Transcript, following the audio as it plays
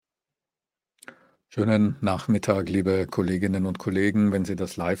Schönen Nachmittag, liebe Kolleginnen und Kollegen. Wenn Sie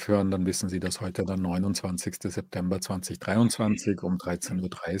das live hören, dann wissen Sie, dass heute der 29. September 2023 um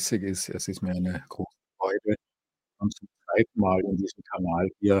 13:30 Uhr ist. Es ist mir eine große Freude, und zum zweiten Mal in diesem Kanal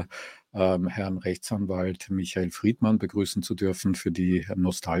hier Herrn Rechtsanwalt Michael Friedmann begrüßen zu dürfen. Für die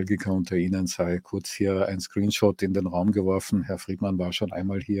Nostalgiker unter Ihnen sei kurz hier ein Screenshot in den Raum geworfen. Herr Friedmann war schon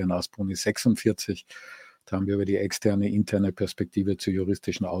einmal hier in Boni 46. Da haben wir über die externe, interne Perspektive zur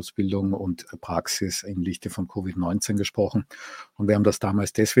juristischen Ausbildung und Praxis im Lichte von Covid-19 gesprochen. Und wir haben das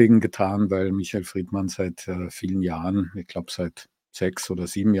damals deswegen getan, weil Michael Friedmann seit vielen Jahren, ich glaube seit 6 oder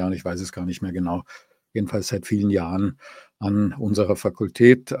 7 Jahren, ich weiß es gar nicht mehr genau, jedenfalls seit vielen Jahren an unserer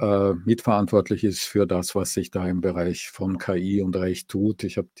Fakultät mitverantwortlich ist für das, was sich da im Bereich von KI und Recht tut.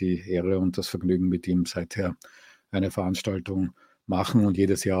 Ich habe die Ehre und das Vergnügen, mit ihm seither eine Veranstaltung machen und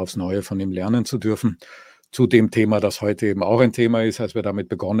jedes Jahr aufs Neue von ihm lernen zu dürfen. Zu dem Thema, das heute eben auch ein Thema ist, als wir damit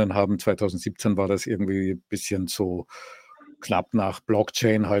begonnen haben, 2017 war das irgendwie ein bisschen so knapp nach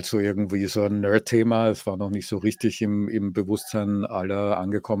Blockchain halt so irgendwie so ein Nerd-Thema. Es war noch nicht so richtig im Bewusstsein aller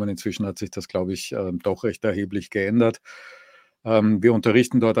angekommen. Inzwischen hat sich das, glaube ich, doch recht erheblich geändert. Wir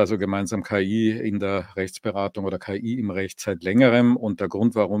unterrichten dort also gemeinsam KI in der Rechtsberatung oder KI im Recht seit längerem. Und der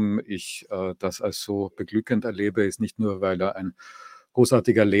Grund, warum ich das als so beglückend erlebe, ist nicht nur, weil er ein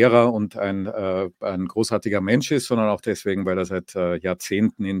großartiger Lehrer und ein großartiger Mensch ist, sondern auch deswegen, weil er seit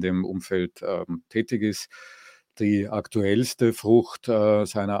Jahrzehnten in dem Umfeld tätig ist. Die aktuellste Frucht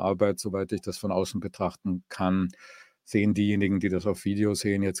seiner Arbeit, soweit ich das von außen betrachten kann, sehen diejenigen, die das auf Video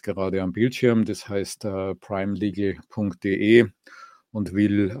sehen, jetzt gerade am Bildschirm. Das heißt primelegal.de und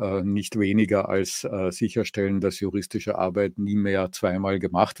will nicht weniger als sicherstellen, dass juristische Arbeit nie mehr zweimal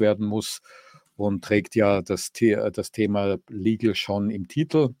gemacht werden muss, und trägt ja das Thema Legal schon im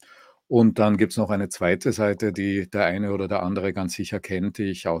Titel. Und dann gibt es noch eine zweite Seite, die der eine oder der andere ganz sicher kennt, die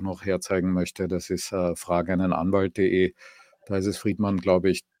ich auch noch herzeigen möchte. Das ist frageeinenanwalt.de. Da ist es Friedmann,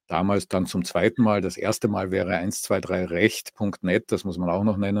 glaube ich, damals dann zum zweiten Mal. Das erste Mal wäre 123recht.net, das muss man auch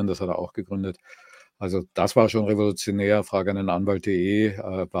noch nennen, das hat er auch gegründet. Also das war schon revolutionär. Frageeinenanwalt.de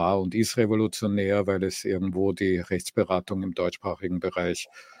war und ist revolutionär, weil es irgendwo die Rechtsberatung im deutschsprachigen Bereich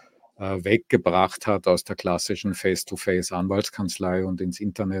weggebracht hat aus der klassischen Face-to-Face-Anwaltskanzlei und ins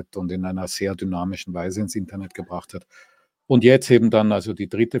Internet und in einer sehr dynamischen Weise ins Internet gebracht hat. Und jetzt eben dann also die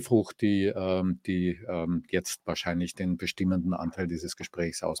dritte Frucht, die jetzt wahrscheinlich den bestimmenden Anteil dieses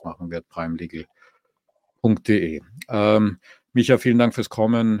Gesprächs ausmachen wird, primelegal.de. Micha, vielen Dank fürs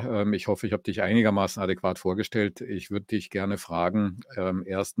Kommen. Ich hoffe, ich habe dich einigermaßen adäquat vorgestellt. Ich würde dich gerne fragen,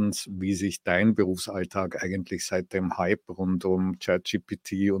 erstens, wie sich dein Berufsalltag eigentlich seit dem Hype rund um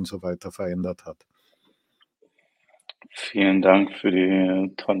ChatGPT und so weiter verändert hat. Vielen Dank für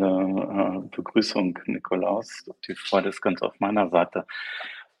die tolle Begrüßung, Nikolaus. Die Freude ist ganz auf meiner Seite.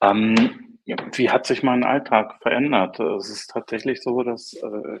 Ja, wie hat sich mein Alltag verändert? Es ist tatsächlich so, dass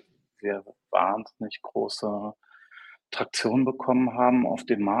wir wahnsinnig große Traktion bekommen haben auf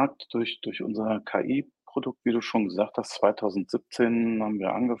dem Markt durch unser KI-Produkt, wie du schon gesagt hast. 2017 haben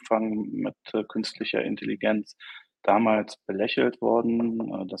wir angefangen mit künstlicher Intelligenz. Damals belächelt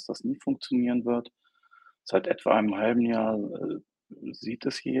worden, dass das nie funktionieren wird. Seit etwa einem halben Jahr sieht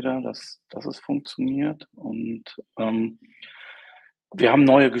es jeder, dass es funktioniert. Und wir haben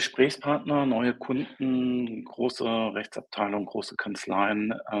neue Gesprächspartner, neue Kunden, große Rechtsabteilungen, große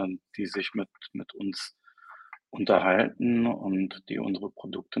Kanzleien, die sich mit uns unterhalten und die unsere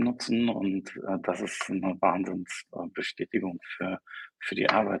Produkte nutzen. Und das ist eine Wahnsinnsbestätigung für die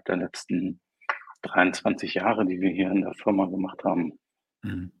Arbeit der letzten 23 Jahre, die wir hier in der Firma gemacht haben.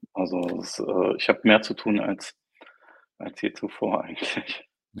 Mhm. Also ich habe mehr zu tun als je zuvor eigentlich.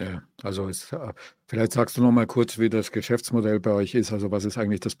 Ja, also vielleicht sagst du noch mal kurz, wie das Geschäftsmodell bei euch ist. Also was ist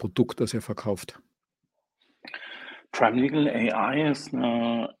eigentlich das Produkt, das ihr verkauft? Prime Legal AI ist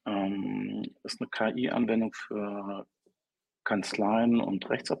 'ne KI-Anwendung für Kanzleien und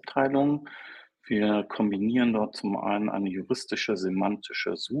Rechtsabteilungen. Wir kombinieren dort zum einen eine juristische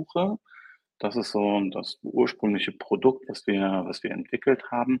semantische Suche. Das ist so das ursprüngliche Produkt, was wir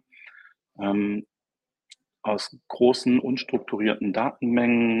entwickelt haben. Ähm, Aus großen unstrukturierten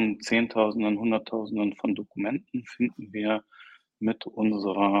Datenmengen, Zehntausenden, Hunderttausenden von Dokumenten finden wir mit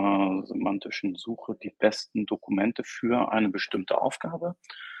unserer semantischen Suche die besten Dokumente für eine bestimmte Aufgabe.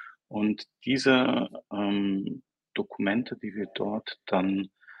 Und diese Dokumente, die wir dort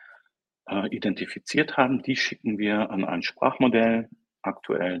dann identifiziert haben, die schicken wir an ein Sprachmodell,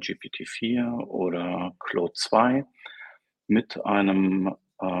 aktuell GPT-4 oder Claude 2, mit einem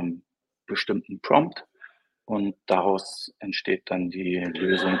bestimmten Prompt. Und daraus entsteht dann die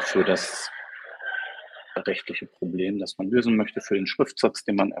Lösung für das rechtliche Problem, das man lösen möchte, für den Schriftsatz,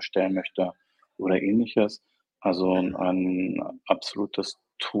 den man erstellen möchte, oder Ähnliches. Also ein absolutes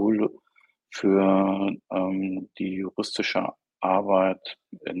Tool für, die juristische Arbeit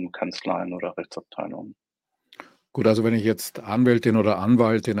in Kanzleien oder Rechtsabteilungen. Gut, also wenn ich jetzt Anwältin oder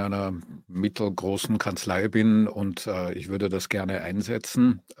Anwalt in einer mittelgroßen Kanzlei bin und, ich würde das gerne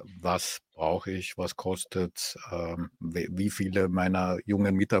einsetzen, was brauche ich? Was kostet's? Wie viele meiner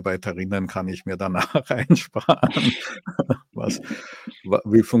jungen Mitarbeiterinnen kann ich mir danach einsparen? Was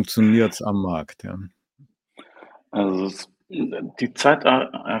wie funktioniert's am Markt, ja? Also, die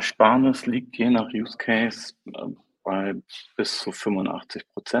Zeitersparnis liegt je nach Use Case, bei bis zu 85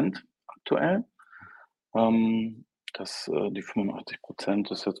 aktuell. Die 85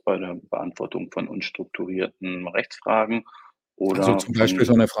 ist jetzt bei der Beantwortung von unstrukturierten Rechtsfragen Also, oder zum Beispiel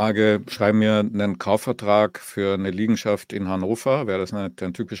so von. eine Frage: Schreib mir einen Kaufvertrag für eine Liegenschaft in Hannover. Wäre das ein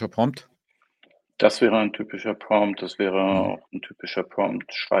typischer Prompt? Das wäre ein typischer Prompt. Das wäre Mhm, auch 'n typischer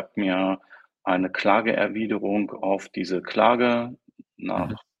Prompt: „Schreib mir eine Klageerwiderung auf diese Klage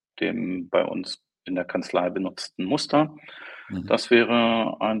mhm, nach dem bei uns in der Kanzlei benutzten Muster.“ mhm, Das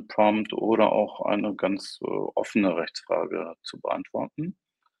wäre ein Prompt oder auch eine ganz, offene Rechtsfrage zu beantworten.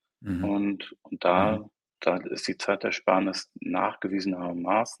 mhm, Und mhm, da ist die Zeitersparnis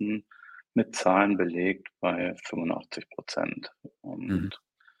nachgewiesenermaßen mit Zahlen belegt bei 85. Und mhm,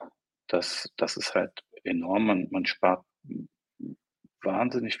 das ist halt enorm. Man spart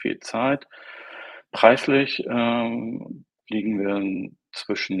wahnsinnig viel Zeit. Preislich, liegen wir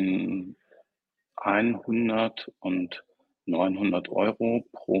zwischen 100 und 900 €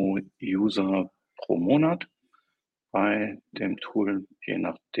 pro User pro Monat bei dem Tool, je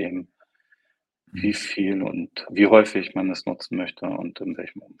nachdem, wie mhm. viel und wie häufig man es nutzen möchte und in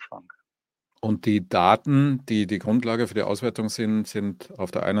welchem Umfang. Und die Daten, die die Grundlage für die Auswertung sind, sind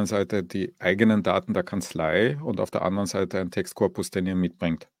auf der einen Seite die eigenen Daten der Kanzlei und auf der anderen Seite ein Textkorpus, den ihr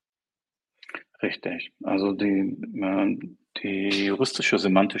mitbringt. Richtig. Also die juristische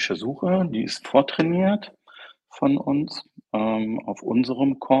semantische Suche, die ist vortrainiert von uns, auf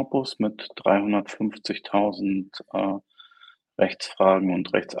unserem Korpus mit 350.000 Rechtsfragen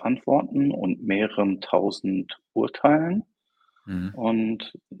und Rechtsantworten und mehreren tausend Urteilen. Mhm,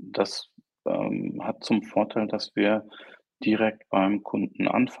 Und das, hat zum Vorteil, dass wir direkt beim Kunden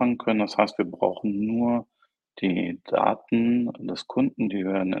anfangen können. Das heißt, wir brauchen nur die Daten des Kunden, die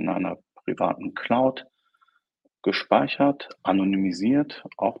werden in einer privaten Cloud gespeichert, anonymisiert,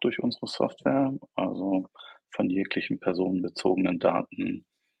 auch durch unsere Software, also von jeglichen personenbezogenen Daten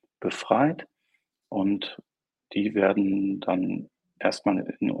befreit. Und die werden dann erstmal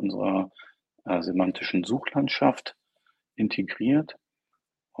in unserer, semantischen Suchlandschaft integriert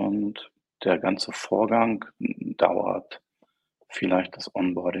und der ganze Vorgang dauert vielleicht das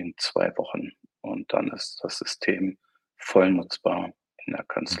Onboarding 2 Wochen und dann ist das System voll nutzbar in der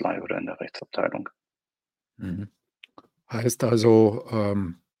mhm, Kanzlei oder in der Rechtsabteilung. mhm. Heißt also,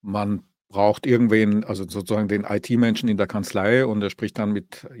 man braucht irgendwen, also sozusagen den IT-Menschen in der Kanzlei und der spricht dann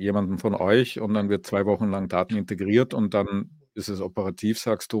mit jemandem von euch und dann wird 2 Wochen lang Daten integriert und dann ist es operativ,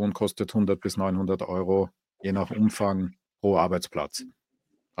 sagst du, und kostet 100 bis 900 € je nach Umfang pro Arbeitsplatz.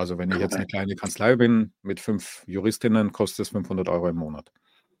 Also, wenn ich jetzt 'ne Korrekt. kleine Kanzlei bin mit 5 Juristinnen, kostet es 500 € im Monat.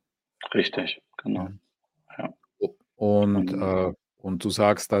 Richtig, genau, Mhm. ja. O und, Und und du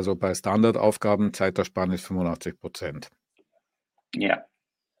sagst also, bei Standardaufgaben Zeitersparnis 85. ja,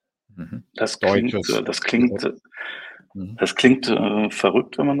 Mhm. das klingt Deutsches äh, das Deu klingt mhm, das klingt,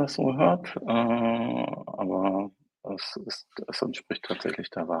 verrückt, wenn man das so hört, aber es entspricht tatsächlich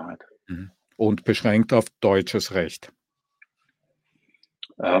der Wahrheit. mhm. Und beschränkt auf deutsches Recht.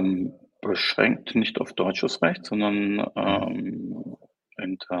 Beschränkt nicht auf deutsches Recht, sondern, Mhm.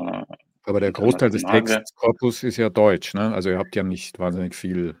 inter Aber der Großteil des international. Textkorpus ist ja Deutsch, ne? Also, ihr habt ja nicht wahnsinnig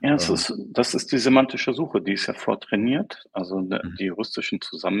viel, Ja, das ist die semantische Suche, die ist ja vortrainiert. Also, mhm, die juristischen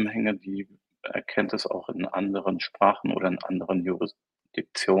Zusammenhänge, die erkennt es auch in anderen Sprachen oder in anderen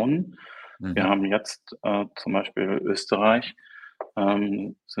Jurisdiktionen. Wir mhm, haben jetzt, zum Beispiel Österreich,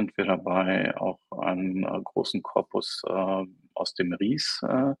 sind wir dabei, auch einen, großen Korpus, aus dem Ries,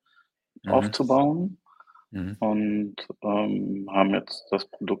 mhm, aufzubauen mhm, und, haben jetzt das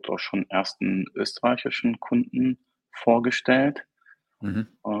Produkt auch schon ersten österreichischen Kunden vorgestellt, mhm,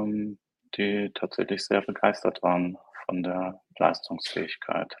 ähm, die tatsächlich sehr begeistert waren von der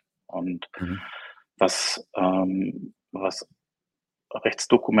Leistungsfähigkeit. Und mhm, was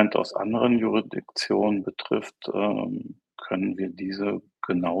Rechtsdokumente aus anderen Jurisdiktionen betrifft, können wir diese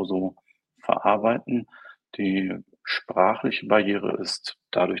genauso verarbeiten. Die sprachliche Barriere ist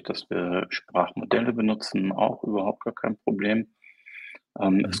dadurch, dass wir Sprachmodelle benutzen, auch überhaupt gar kein Problem.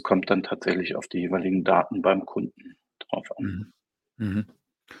 mhm, Es kommt dann tatsächlich auf die jeweiligen Daten beim Kunden drauf an. mhm, mhm.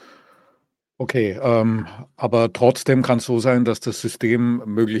 Okay, aber trotzdem kann's so sein, dass das System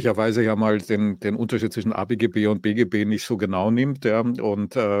möglicherweise ja mal den Unterschied zwischen ABGB und BGB nicht so genau nimmt, ja,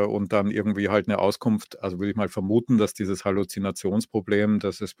 und dann irgendwie halt 'ne Auskunft, also, würde ich mal vermuten, dass dieses Halluzinationsproblem,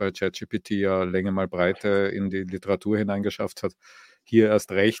 das es bei ChatGPT ja Länge mal Breite in die Literatur hineingeschafft hat, hier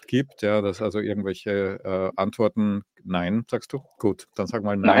erst recht gibt, ja, dass also irgendwelche, Antworten nein, sagst du? Gut, dann sag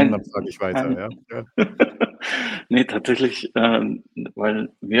mal nein, dann Nein, frage ich weiter, nein. ja? Ja. Ne, tatsächlich, weil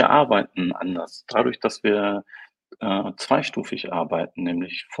wir arbeiten anders. Dadurch, dass wir, zweistufig arbeiten,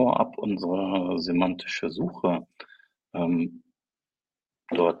 nämlich vorab unsere semantische Suche, ähm,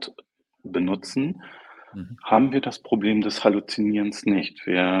 dort benutzen, Mhm, haben wir das Problem des Halluzinierens nicht.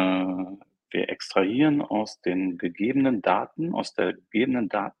 Wir extrahieren aus den gegebenen Daten, aus der gegebenen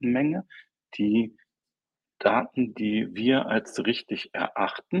Datenmenge die Daten, die wir als richtig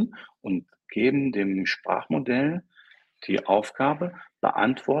erachten und geben dem Sprachmodell die Aufgabe: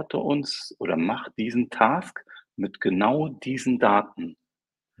 „Beantworte uns oder mach diesen Task mit genau diesen Daten.“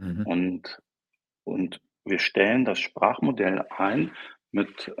 mhm, Und wir stellen das Sprachmodell ein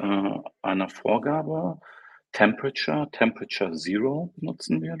mit, einer Vorgabe Temperature Zero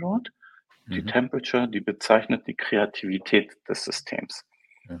benutzen wir dort. Die mhm, Temperature, die bezeichnet die Kreativität des Systems.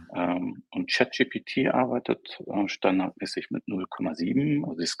 ja, Und ChatGPT arbeitet, standardmäßig mit 0,7,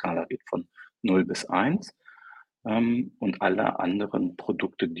 also die Skala geht von 0 bis 1. Und alle anderen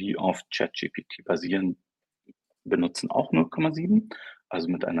Produkte, die auf ChatGPT basieren, benutzen auch 0,7, also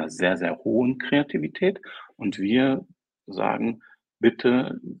mit einer sehr, sehr hohen Kreativität. Und wir sagen: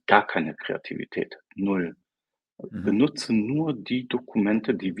 „Bitte gar keine Kreativität, null. mhm, Benutze nur die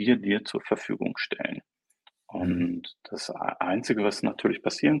Dokumente, die wir dir zur Verfügung stellen.“ mhm, Und das Einzige, was natürlich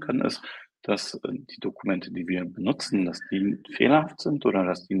passieren kann, ist, dass, die Dokumente, die wir benutzen, dass die fehlerhaft sind oder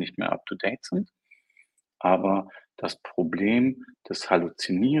dass die nicht mehr up to date sind. Aber das Problem des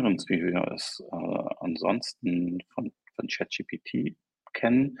Halluzinierens, wie wir es, ansonsten von ChatGPT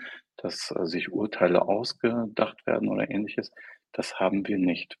kennen, dass, sich Urteile ausgedacht werden oder Ähnliches, das haben wir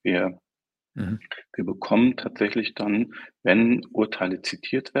nicht. mhm, Wir bekommen tatsächlich dann, wenn Urteile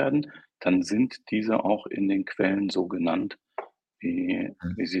zitiert werden, dann sind diese auch in den Quellen so genannt,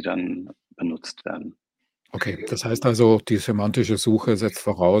 mhm. wie sie dann benutzt werden. Okay, das heißt also, die semantische Suche setzt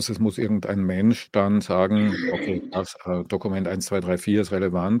voraus, es muss irgendein Mensch dann sagen: „Okay, das, Dokument 1, 2, 3, 4 ist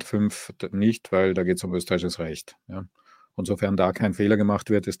relevant, 5 d nicht, weil da geht's um österreichisches Recht“, ja? Und sofern da kein Fehler gemacht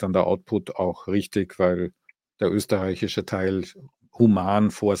wird, ist dann der Output auch richtig, weil der österreichische Teil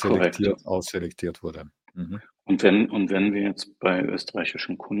human Korrekt. vorselektiert ausselektiert wurde. Mhm, Und wenn wir jetzt bei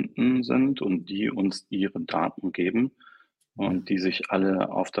österreichischen Kunden sind und die uns ihre Daten geben mhm, und die sich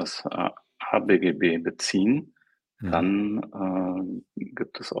alle auf das, HBGB beziehen, mhm, dann,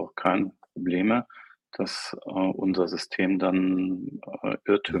 gibt es auch keine Probleme, dass, unser System dann,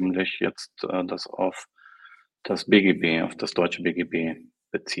 mhm, irrtümlich jetzt, das auf das BGB, auf das deutsche BGB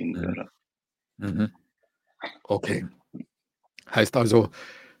beziehen mhm, würde. mhm. Okay. Heißt also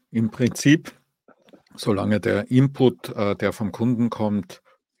im Prinzip, solange der Input, der vom Kunden kommt,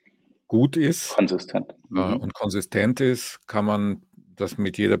 gut ist, Konsistent. und Mhm. konsistent ist, kann man das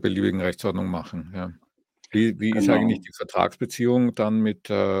mit jeder beliebigen Rechtsordnung machen, ja. Wie ist eigentlich Genau. die Vertragsbeziehung dann mit,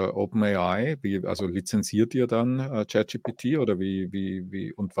 OpenAI? Also, lizenziert ihr dann, ChatGPT oder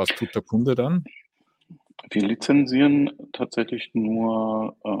wie und was tut der Kunde dann? Wir lizenzieren tatsächlich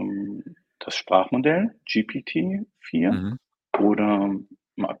nur, das Sprachmodell GPT-4 Mhm, oder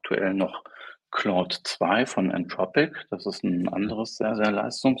aktuell noch Claude 2 von Anthropic. Das ist ein mhm, anderes sehr, sehr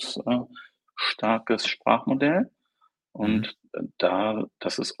starkes Sprachmodell. mhm, Und, da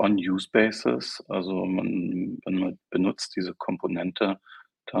das ist On-Use-Basis, also man benutzt diese Komponente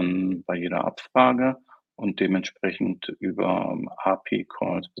dann bei jeder Abfrage und dementsprechend über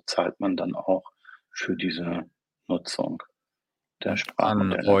API-Calls bezahlt man dann auch für diese Nutzung der und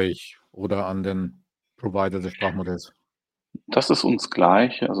an Sprachmodelle. euch oder an den Provider des Sprachmodells? Das ist uns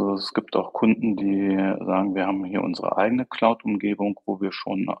gleich. Also, es gibt auch Kunden, die sagen: „Wir haben hier unsere eigene Cloud-Umgebung, wo wir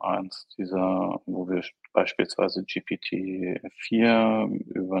schon eins dieser wo wir beispielsweise GPT-4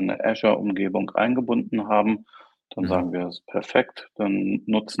 über eine Azure-Umgebung eingebunden haben.“ Dann Mhm, sagen wir: „Das ist perfekt, dann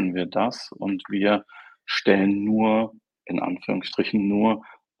nutzen wir das und wir stellen nur, in Anführungsstrichen, nur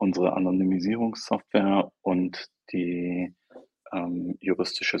unsere Anonymisierungssoftware und die,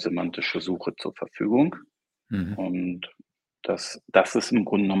 juristische semantische Suche zur Verfügung.“ mhm, Und das ist im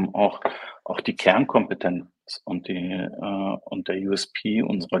Grunde genommen auch die Kernkompetenz und der USP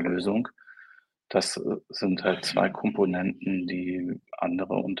unserer Lösung. Das, sind halt 2 Komponenten, die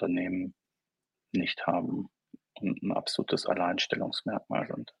andere Unternehmen nicht haben und 'n absolutes Alleinstellungsmerkmal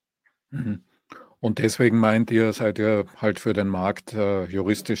sind. mhm. Und deswegen meint ihr, seid ihr halt für den Markt,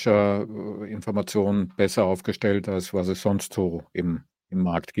 juristischer, Informationen besser aufgestellt, als was es sonst so im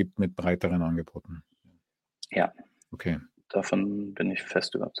Markt gibt mit breiteren Angeboten? Ja, Okay. davon bin ich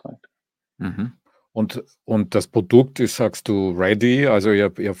fest überzeugt. Mhm. Und das Produkt ist, sagst du, ready, also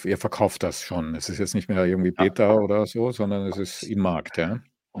ihr verkauft das schon. Es ist jetzt nicht mehr irgendwie Ja, Beta oder so, sondern es ist im Markt, ja?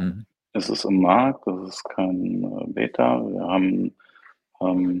 Mhm. es ist im Markt, es ist kein, Beta. Wir haben,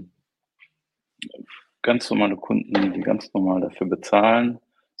 ähm, ganz normale Kunden, die ganz normal dafür bezahlen,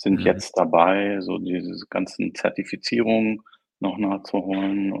 sind Mhm. jetzt dabei, so diese ganzen Zertifizierungen noch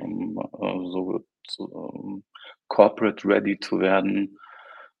nachzuholen, um, corporate ready zu werden.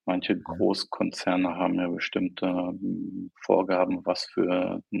 Manche Mhm. Großkonzerne haben ja bestimmte, Vorgaben, was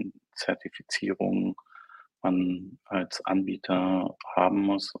für, Zertifizierungen man als Anbieter haben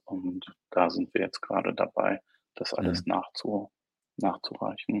muss. Und da sind wir jetzt gerade dabei, das Mhm. alles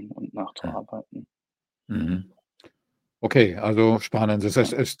nachzureichen und Mhm. nachzuarbeiten. Mhm. Okay, also spannend. Das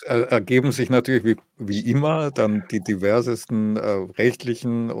heißt, Ja, es ergeben sich natürlich wie immer dann die diversesten,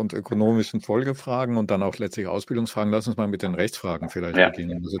 rechtlichen und ökonomischen Folgefragen und dann auch letztlich Ausbildungsfragen. Lass uns mal mit den Rechtsfragen vielleicht ja,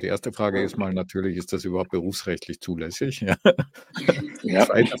 beginnen. Also, die erste Frage ist mal natürlich, ist das überhaupt berufsrechtlich zulässig? Ja. ja.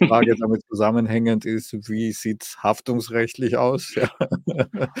 Zweite Frage damit zusammenhängend ist, wie sieht's haftungsrechtlich aus? Ja.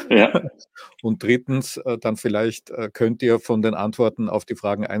 Ja, Und drittens, dann vielleicht, könnt ihr von den Antworten auf die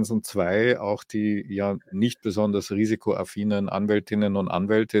Fragen 1 und 2 auch die ja nicht besonders risikoaffinen Anwältinnen und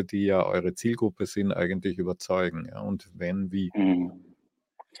Anwälte, die ja eure Zielgruppe sind, eigentlich überzeugen, ja? Und wenn, wie? mhm.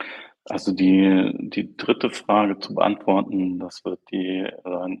 Also die dritte Frage zu beantworten, das wird die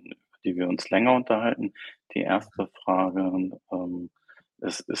sein, über die wir uns länger unterhalten. Die erste Frage,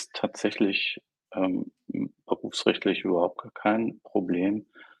 es ist tatsächlich, berufsrechtlich überhaupt gar kein Problem,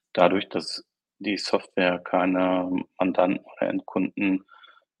 dadurch, dass die Software keine Mandanten oder Endkunden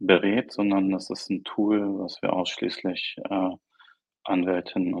berät, sondern das ist ein Tool, was wir ausschließlich,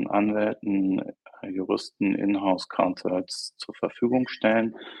 Anwältinnen und Anwälten, Juristen, Inhouse-Counsels zur Verfügung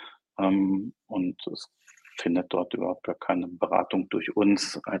stellen. Und es findet dort überhaupt gar keine Beratung durch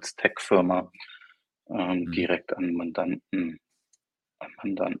uns als Tech-Firma, Mhm. direkt an Mandanten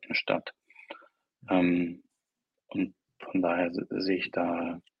statt. Ähm, und von daher sehe ich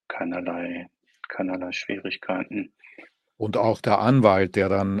da keinerlei Schwierigkeiten. Und auch der Anwalt, der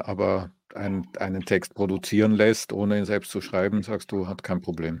dann aber einen Text produzieren lässt, ohne ihn selbst zu schreiben, sagst du, hat kein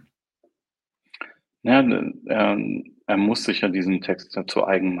Problem? Ja, er muss sich ja diesen Text ja zu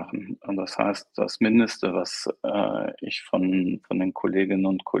eigen machen. Und das heißt, das Mindeste, was, ich von den Kolleginnen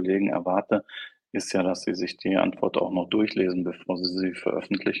und Kollegen erwarte, ist ja, dass sie sich die Antwort auch noch durchlesen, bevor sie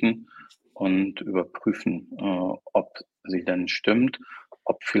veröffentlichen und überprüfen, ob sie denn stimmt,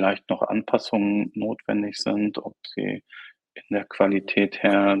 ob vielleicht noch Anpassungen notwendig sind, ob sie in der Qualität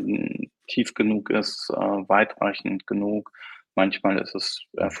her, tief genug ist, weitreichend genug. Manchmal ist es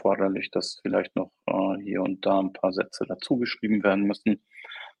Mhm. erforderlich, dass vielleicht noch, hier und da ein paar Sätze dazugeschrieben werden müssen.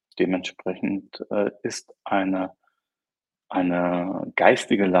 Dementsprechend, ist eine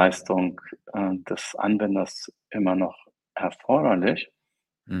geistige Leistung, des Anwenders immer noch erforderlich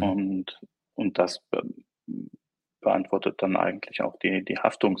Mhm. und das beantwortet dann eigentlich auch die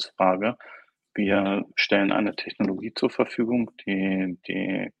Haftungsfrage. Mhm. Wir stellen eine Technologie zur Verfügung, die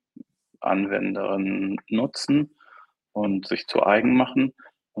Anwenderinnen nutzen und sich zu eigen machen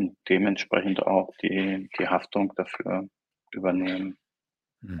und dementsprechend auch die Haftung dafür übernehmen.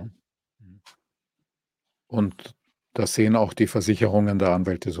 Mhm. Mhm. Und das sehen auch die Versicherungen der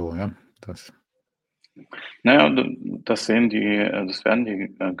Anwälte so, ja? Das Na ja, das werden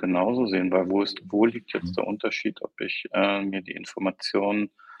die, genauso sehen, weil wo liegt mhm. jetzt der Unterschied, ob ich, mir die Informationen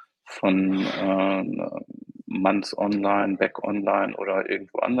von, Manns Online, Back Online oder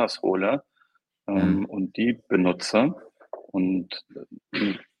irgendwo anders hole, Mhm. und die benutze und,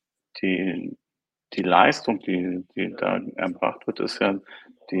 die die Leistung, die da erbracht wird, ist ja,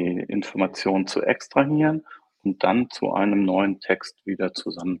 die Information zu extrahieren und dann zu einem neuen Text wieder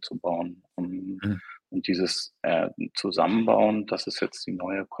zusammenzubauen. Mhm. Und dieses, Zusammenbauen, das ist jetzt die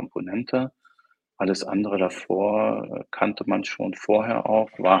neue Komponente. Alles andere davor, kannte man schon vorher auch,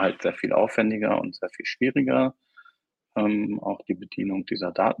 war halt sehr viel aufwendiger und sehr viel schwieriger. Auch die Bedienung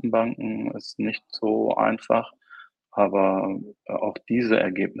dieser Datenbanken ist nicht so einfach, aber, auch diese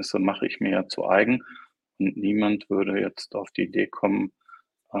Ergebnisse mache ich mir ja zu eigen und niemand würde jetzt auf die Idee kommen,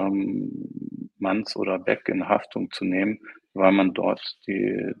 Manz oder Beck in Haftung zu nehmen, weil man dort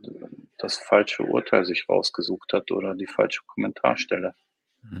das falsche Urteil sich rausgesucht hat oder die falsche Kommentarstelle.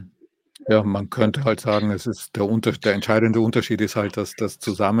 Mhm. Ja, man könnte halt sagen, es ist der entscheidende Unterschied ist halt, dass das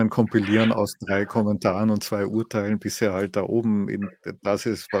Zusammenkompilieren aus 3 Kommentaren und 2 Urteilen bisher halt da oben in das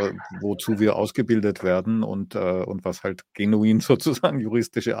ist, wozu wir ausgebildet werden und was halt genuin sozusagen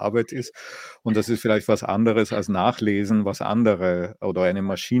juristische Arbeit ist. Und das ist vielleicht was anderes als Nachlesen, was andere oder eine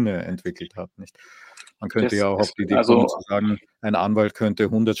Maschine entwickelt hat, nicht? Man könnte ja auch auf die Idee kommen zu Also sagen, ein Anwalt könnte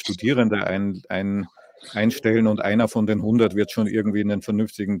 100 Studierende einstellen und einer von den 100 wird schon irgendwie 'nen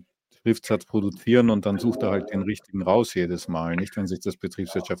vernünftigen Schriftsatz produzieren und dann sucht er halt den richtigen raus jedes Mal, nicht, wenn sich das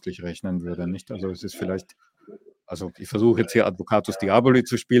betriebswirtschaftlich rechnen würde, nicht? Also, es ist vielleicht ich versuche jetzt hier Advocatus Diaboli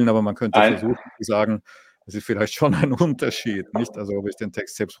zu spielen, aber man könnte ein versuchen zu sagen, es ist vielleicht schon ein Unterschied, nicht? Also, ob ich den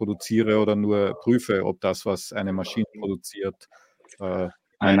Text selbst produziere oder nur prüfe, ob das, was eine Maschine produziert,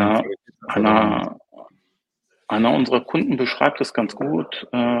 meinen einer Qualitätsanforderungen einer Einer unserer Kunden beschreibt es ganz gut.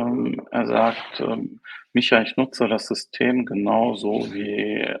 Er sagt, Micha, ich nutze das System genauso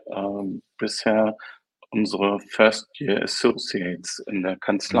wie bisher unsere First Year Associates in der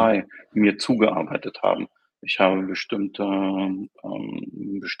mhm, Kanzlei mir zugearbeitet haben. Ich habe einen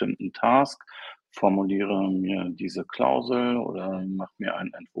bestimmten Task, formuliere mir diese Klausel oder mache mir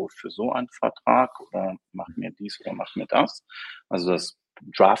einen Entwurf für so einen Vertrag oder mache mir dies oder mache mir das. Also das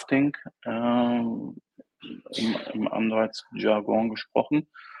Drafting im Anwaltsjargon gesprochen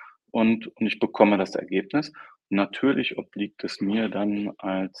und ich bekomme das Ergebnis. Natürlich obliegt es mir dann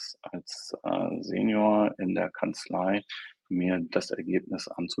als Senior in der Kanzlei, mir das Ergebnis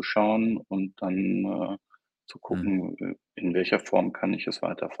anzuschauen und dann, zu mhm, gucken, in welcher Form kann ich es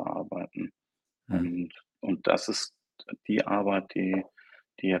weiterverarbeiten. mhm, Und das ist die Arbeit, die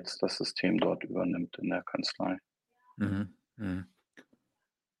jetzt das System dort übernimmt in der Kanzlei. mhm, mhm.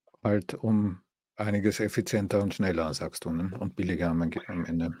 Halt um einiges effizienter und schneller, sagst du, ne? Und billiger am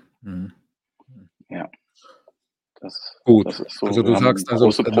Ende. Mhm. Mhm. Ja. Das Gut, ist also so. du sagst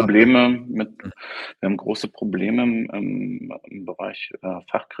also, Wir haben große Probleme im Bereich,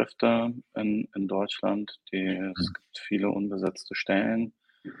 Fachkräfte in Deutschland. Es mhm, gibt viele unbesetzte Stellen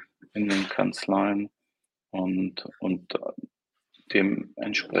in den Kanzleien und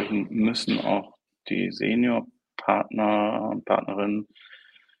dementsprechend müssen auch die Seniorpartner und Partnerinnen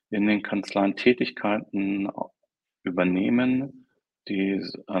in den Kanzleien Tätigkeiten übernehmen, die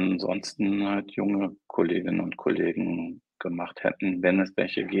ansonsten halt junge Kolleginnen und Kollegen gemacht hätten, wenn es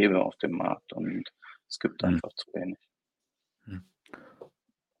welche gäbe auf dem Markt und es gibt mhm, einfach zu wenig. mhm.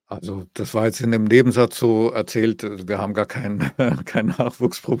 Also, das war jetzt in dem Nebensatz so erzählt, wir haben gar kein kein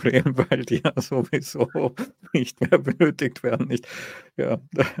Nachwuchsproblem, weil die ja sowieso nicht mehr benötigt werden, nicht? Ja.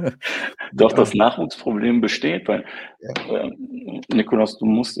 Doch Ja, das Nachwuchsproblem besteht, weil, ja, Nikolaus, du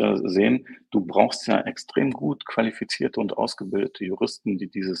musst ja sehen, du brauchst ja extrem gut qualifizierte und ausgebildete Juristen, die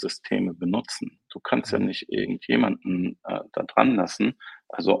diese Systeme benutzen. Du kannst ja mhm, nicht irgendjemanden, da dran lassen.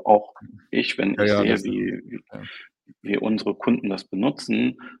 Also, auch ich, wenn ja, ich ja, sehe, das wie ja, wie unsere Kunden das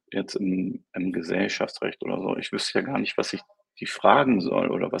benutzen, jetzt im Gesellschaftsrecht oder so, ich wüsste ja gar nicht, was ich die fragen soll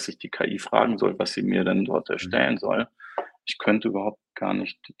oder was ich die KI fragen soll, was sie mir denn dort mhm, erstellen soll. Ich könnte überhaupt gar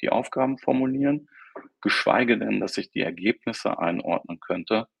nicht die Aufgaben formulieren, geschweige denn, dass ich die Ergebnisse einordnen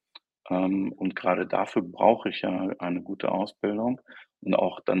könnte. Und gerade dafür brauche ich ja eine gute Ausbildung und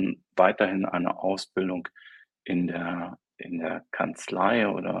auch dann weiterhin eine Ausbildung in der Kanzlei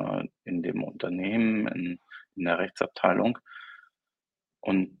oder in dem Unternehmen, in der Rechtsabteilung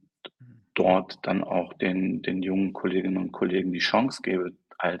und dort dann auch den jungen Kolleginnen und Kollegen die Chance gebe,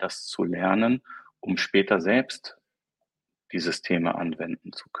 all das zu lernen, um später selbst die Systeme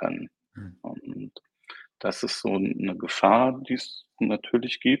anwenden zu können. mhm, Und das ist so eine Gefahr, die es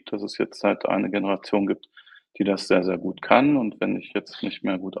natürlich gibt, dass es jetzt halt eine Generation gibt, die das sehr, sehr gut kann. Und wenn ich jetzt nicht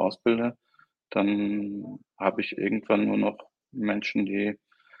mehr gut ausbilde, dann habe ich irgendwann nur noch Menschen, die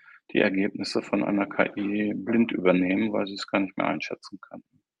die Ergebnisse von einer KI blind übernehmen, weil sie es gar nicht mehr einschätzen können.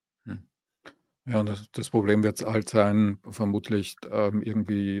 mhm. Ja, und das Problem wird halt sein, vermutlich,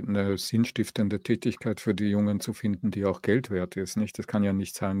 irgendwie eine sinnstiftende Tätigkeit für die Jungen zu finden, die auch Geld wert ist, nicht? Es kann ja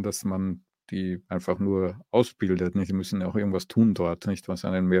nicht sein, dass man die einfach nur ausbildet, nicht? Die müssen ja auch irgendwas tun dort, nicht, was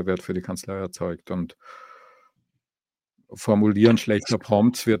einen Mehrwert für die Kanzlei erzeugt. Und Formulieren Es schlechter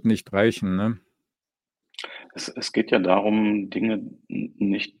Prompts wird nicht reichen, ne? es geht ja darum, Dinge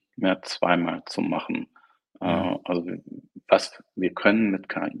nicht mehr zweimal zu machen. Mhm, Also, wir können mit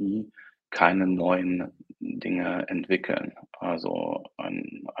KI keine neuen Dinge entwickeln. Also,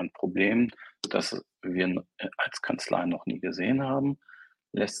 ein Problem, das wir als Kanzlei noch nie gesehen haben,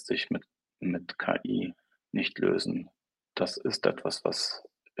 lässt sich mit KI nicht lösen. Das ist etwas, was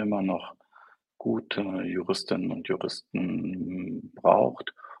immer noch gute Juristinnen und Juristen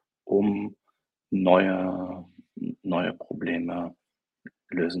braucht, um neue neue Probleme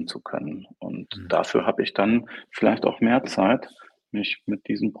lösen zu können. Und Mhm. dafür habe ich dann vielleicht auch mehr Zeit, mich mit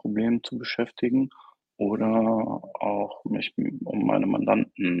diesen Problemen zu beschäftigen oder auch mich um meine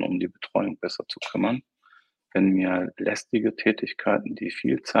Mandanten, um die Betreuung besser zu kümmern. Wenn mir lästige Tätigkeiten, die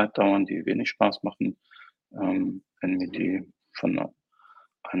viel Zeit dauern, die wenig Spaß machen, wenn mir die von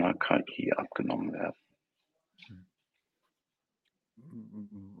einer KI abgenommen werden.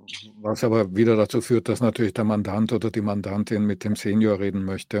 Was aber wieder dazu führt, dass natürlich der Mandant oder die Mandantin mit dem Senior reden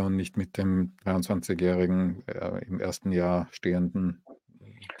möchte und nicht mit dem 23-jährigen, im ersten Jahr Stehenden,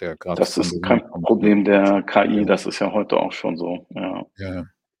 der gerade Das von der ist Uni kein kommt, ne? Problem der KI, Ja, das ist ja heute auch schon so, ja. ja, ja.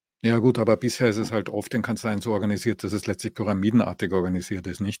 Ja gut, aber bisher ist es halt oft in Kanzleien so organisiert, dass es letztlich pyramidenartig organisiert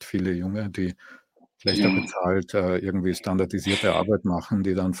ist, nicht? Viele Junge, die schlechter Ja, bezahlt, irgendwie standardisierte Arbeit machen,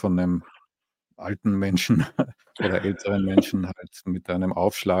 die dann von 'nem alten Menschen oder älteren Menschen halt mit einem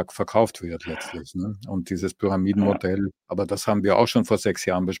Aufschlag verkauft wird letztlich, ne? Und dieses ja, Pyramidenmodell, aber das haben wir auch schon vor 6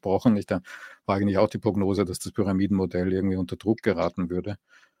 Jahren besprochen, nicht? Da war eigentlich auch die Prognose, dass das Pyramidenmodell irgendwie unter Druck geraten würde.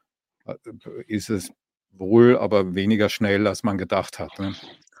 Ist es wohl, aber weniger schnell, als man gedacht hat, ne?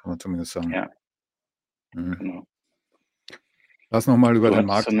 Kann man zumindest sagen. ja, Mhm. genau. Lass noch mal über Du den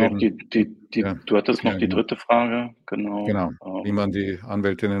hattest ja Markt noch reden. die Ja, du hattest noch ja, die genau. dritte Frage, genau. Genau, wie man die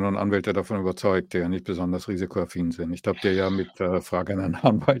Anwältinnen und Anwälte davon überzeugt, die ja nicht besonders risikoaffin sind. Ich habe dir ja mit, „Frage an einen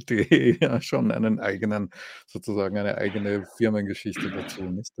Anwalt.de ja schon einen eigenen sozusagen eine eigene Firmengeschichte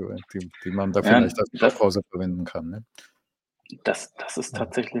dazu, nicht, die man da Ja, vielleicht als Blaupause verwenden kann, ne? das ist Mhm,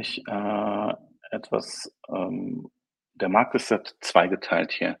 tatsächlich, etwas, der Markt ist ja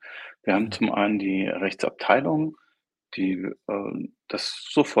zweigeteilt hier. Wir haben mhm, zum einen die Rechtsabteilung, die, das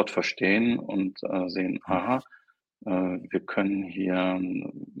sofort verstehen und, sehen: mhm, „Aha, wir können hier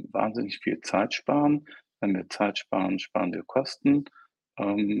wahnsinnig viel Zeit sparen. Wenn wir Zeit sparen, sparen wir Kosten.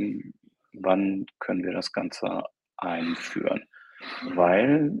 Ähm, wann können wir das Ganze einführen?“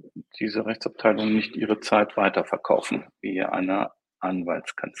 Weil diese Rechtsabteilungen nicht ihre Zeit weiterverkaufen wie eine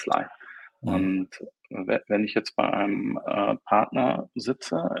Anwaltskanzlei. mhm, Und wenn ich jetzt bei einem, Partner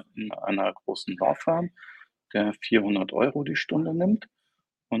sitze in einer großen Law-Firm, der 400 € die Stunde nimmt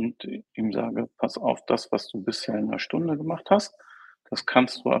und ihm sage: „Pass auf, das, was du bisher in 'ner Stunde gemacht hast, das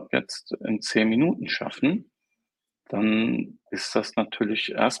kannst du ab jetzt in 10 Minuten schaffen“, dann ist das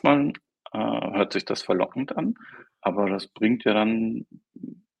natürlich erstmal hört sich das verlockend an, aber das bringt ja dann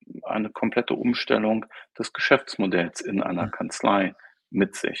eine komplette Umstellung des Geschäftsmodells in einer mhm, Kanzlei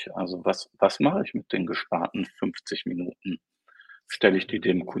mit sich. Also, was mache ich mit den gesparten 50 Minuten? Stelle ich die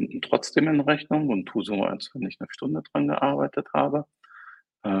dem Kunden trotzdem in Rechnung und tue so, als wenn ich eine Stunde dran gearbeitet habe?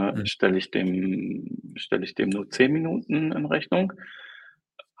 mhm, Stelle ich dem nur 10 Minuten in Rechnung?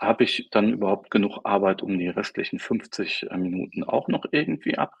 Habe ich dann überhaupt genug Arbeit, um die restlichen 50, Minuten auch noch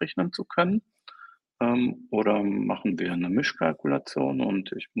irgendwie abrechnen zu können? Oder machen wir eine Mischkalkulation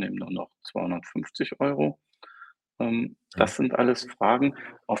und ich nehme nur noch 250 €? mhm, Das sind alles Fragen,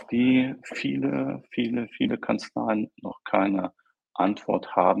 auf die viele, viele, viele Kanzleien noch keine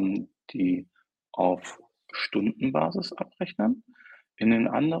Antwort haben, die auf Stundenbasis abrechnen. In den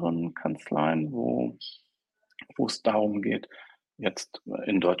anderen Kanzleien, wo es darum geht, jetzt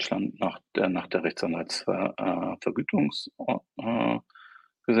in Deutschland nach der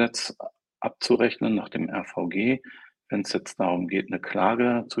Gesetz abzurechnen, nach dem RVG. Wenn es jetzt darum geht, eine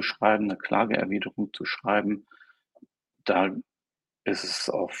Klage zu schreiben, eine Klageerwiderung zu schreiben, da ist es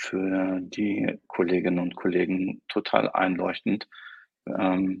auch für die Kolleginnen und Kollegen total einleuchtend,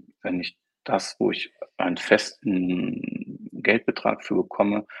 wenn ich das, wo ich einen festen Geldbetrag für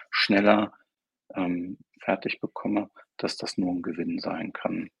bekomme, schneller, fertig bekomme, dass das nur 'n Gewinn sein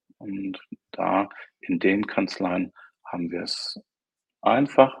kann. Und da in den Kanzleien haben wir es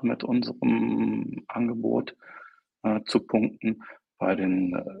einfach mit unserem Angebot, zu punkten. Bei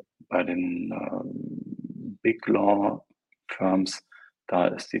den Big Law Firms, da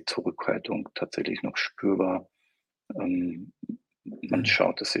ist die Zurückhaltung tatsächlich noch spürbar. Ähm, man mhm.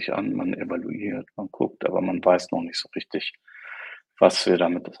 schaut es sich an, man evaluiert, man guckt, aber man weiß noch nicht so richtig,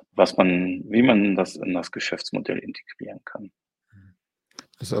 wie man das in das Geschäftsmodell integrieren kann.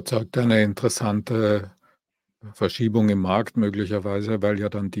 Das erzeugt eine interessante Verschiebung im Markt möglicherweise, weil ja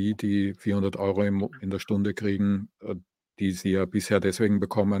dann die 400 € in der Stunde kriegen, die sie ja bisher deswegen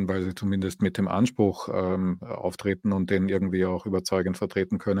bekommen, weil sie zumindest mit dem Anspruch, auftreten und den irgendwie auch überzeugend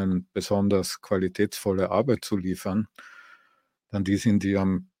vertreten können, besonders qualitätsvolle Arbeit zu liefern, dann die sind, die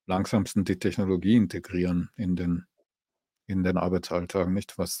am langsamsten die Technologie integrieren in den Arbeitsalltag,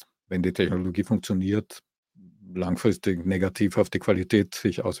 nicht? Was, wenn die Technologie funktioniert, langfristig negativ auf die Qualität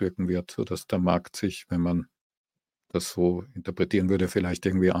sich auswirken wird, sodass der Markt sich, wenn man das so interpretieren würde, vielleicht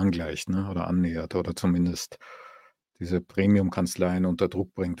irgendwie angleicht, ne, oder annähert oder zumindest diese Premium-Kanzleien unter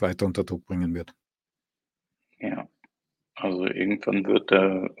Druck bringt, weiter unter Druck bringen wird. Ja. Also, irgendwann wird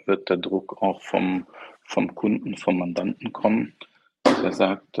der Druck auch vom Kunden, vom Mandanten kommen, dass er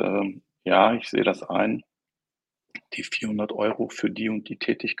sagt: „Ja, ich sehe das ein, die 400 € für die und die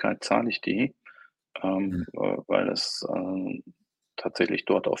Tätigkeit zahle ich die, Mhm, weil es, tatsächlich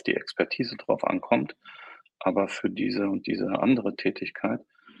dort auf die Expertise drauf ankommt. Aber für diese und diese andere Tätigkeit,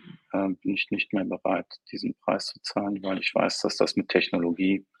 bin ich nicht mehr bereit, diesen Preis zu zahlen, weil ich weiß, dass das mit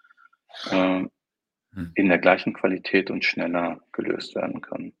Technologie, äh, mhm, in der gleichen Qualität und schneller gelöst werden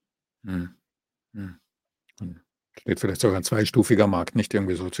kann.“ mhm, mhm. Mhm. Steht vielleicht sogar ein zweistufiger Markt, nicht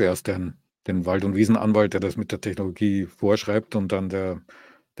irgendwie so zuerst den Wald und Wiesenanwalt, der das mit der Technologie vorschreibt und dann der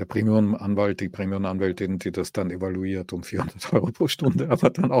Premium-Anwalt, die Premium-Anwältin, die das dann evaluiert um 400 € pro Stunde,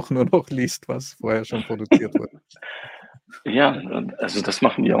 aber dann auch nur noch liest, was vorher schon produziert wurde. Ja, also das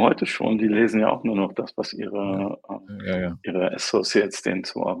machen die ja heute schon. Die lesen ja auch nur noch das, was Ja. ihre, Ja, ja. ihre Associates denen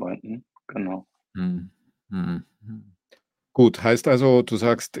zuarbeiten. Genau. Mhm. Mhm. Mhm. Gut, heißt also, du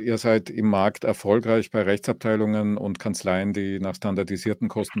sagst, ihr seid im Markt erfolgreich bei Rechtsabteilungen und Kanzleien, die nach standardisierten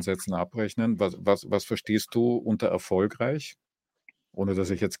Kostensätzen abrechnen. Was verstehst du unter erfolgreich? Ohne dass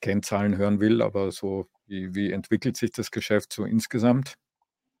ich jetzt Kennzahlen hören will, aber so, wie entwickelt sich das Geschäft so insgesamt?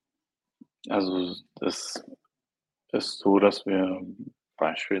 Also, das ist so, dass wir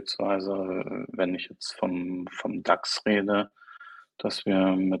beispielsweise, wenn ich jetzt vom DAX rede, dass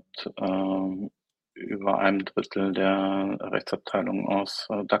wir mit, über einem Drittel der Rechtsabteilungen aus,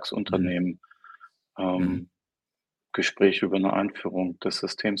 Mhm, DAX-Unternehmen, mhm, ähm, Gespräche über eine Einführung des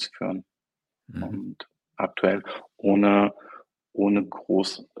Systems führen. mhm, Und aktuell ohne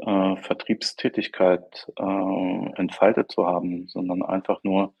groß, Vertriebstätigkeit, entfaltet zu haben, sondern einfach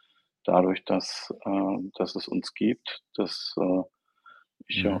nur dadurch, dass es uns gibt, dass,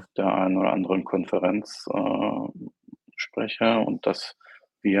 ich mhm, auf der einen oder anderen Konferenz, spreche und dass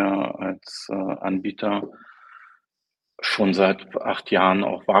wir als, Anbieter schon seit 8 Jahren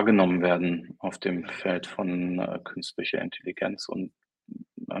auch wahrgenommen werden auf dem Feld von, künstlicher Intelligenz und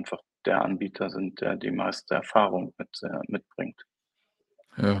einfach der Anbieter sind, der die meiste Erfahrung mitbringt.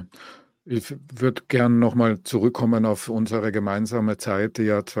 ja. Ich würde gern noch mal zurückkommen auf unsere gemeinsame Zeit, die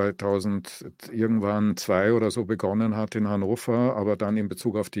ja 2000 irgendwann 2 oder so begonnen hat in Hannover, aber dann in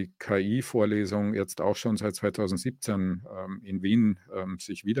Bezug auf die KI-Vorlesung jetzt auch schon seit 2017, in Wien,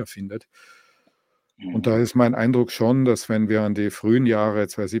 sich wiederfindet. Und da Mhm. ist mein Eindruck schon, dass wenn wir an die frühen Jahre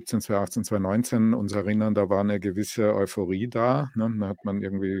 2017, 2018, 2019 uns erinnern, da war eine gewisse Euphorie da, ne? Da hat man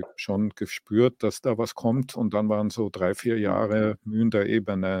irgendwie schon gespürt, dass da was kommt und dann waren so 3, 4 Jahre Mühen der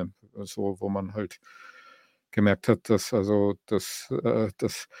Ebene, so wo man halt gemerkt hat, dass also das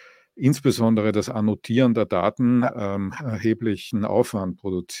insbesondere das Annotieren der Daten, erheblichen Aufwand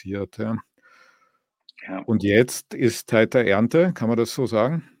produziert, ja. Ja, Und jetzt ist Zeit der Ernte, kann man das so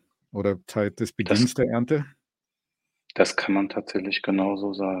sagen? Oder Zeit des das Beginns der Ernte? das kann man tatsächlich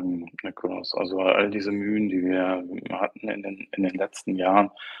genauso sagen, Nikolaus. Also, all diese Mühen, die wir hatten in den letzten Jahren,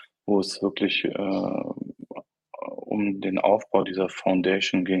 wo es wirklich, um den Aufbau dieser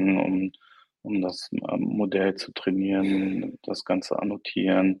Foundation ging, um das, Modell zu trainieren, das Ganze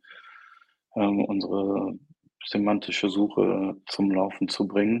annotieren, unsere semantische Suche zum Laufen zu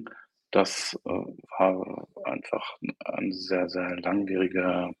bringen. Das, war einfach eine sehr, sehr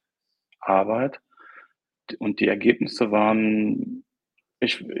langwierige Arbeit. Und die Ergebnisse waren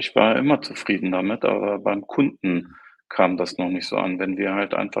ich war immer zufrieden damit, aber beim Kunden kam das noch nicht so an. Wenn wir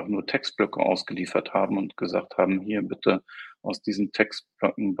halt einfach nur Textblöcke ausgeliefert haben und gesagt haben: „Hier bitte aus diesen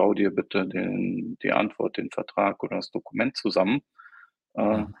Textblöcken bau dir bitte die Antwort, den Vertrag oder das Dokument zusammen.“ Äh,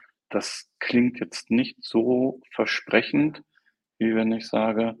 Mhm, Das klingt jetzt nicht so versprechend, wie wenn ich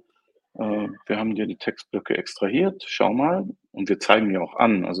sage: Wir haben dir die Textblöcke extrahiert, schau mal.“ Und wir zeigen ja auch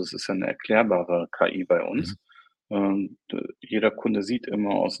an, also es ist ja 'ne erklärbare KI bei mhm, uns. D Jeder Kunde sieht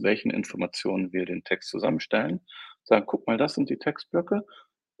immer, aus welchen Informationen wir den Text zusammenstellen, sagen: „Guck mal, das sind die Textblöcke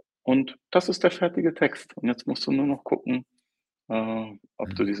und das ist der fertige Text. Und jetzt musst du nur noch gucken,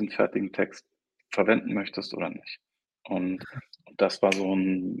 ob du mhm, diesen fertigen Text verwenden möchtest oder nicht.“ Und das war so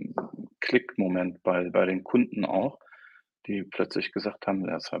 'n Klickmoment bei den Kunden auch, die plötzlich gesagt haben: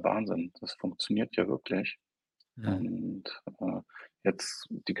 „Ja, ist ja Wahnsinn, das funktioniert ja wirklich.“ mhm, Und, jetzt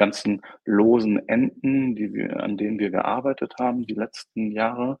die ganzen losen Enden, an denen wir gearbeitet haben die letzten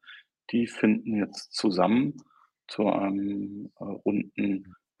Jahre, die finden jetzt zusammen zu einem, runden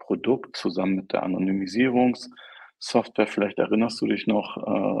Produkt, zusammen mit der Anonymisierungssoftware. Vielleicht erinnerst du dich noch,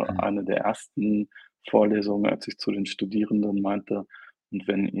 mhm, eine der ersten Vorlesungen, als ich zu den Studierenden meinte: „Und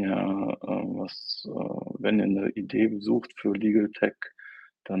wenn ihr eine Idee sucht für Legal Tech,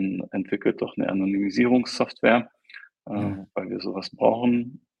 dann entwickelt doch eine Anonymisierungssoftware.“ Mhm. weil wir sowas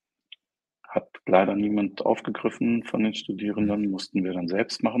brauchen. Hat leider niemand aufgegriffen von den Mhm. Studierenden, mussten wir dann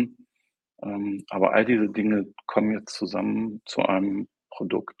selbst machen. Aber all diese Dinge kommen jetzt zusammen zu einem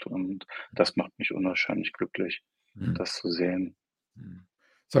Produkt und das macht mich unwahrscheinlich glücklich, Mhm. das zu sehen. Mhm.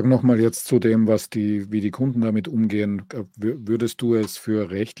 Sag noch mal jetzt zu dem, wie die Kunden damit umgehen. Würdest du es für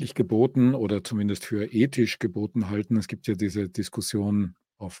rechtlich geboten oder zumindest für ethisch geboten halten? Es gibt ja diese Diskussion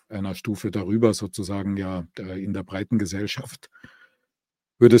auf einer Stufe darüber sozusagen ja, in der breiten Gesellschaft.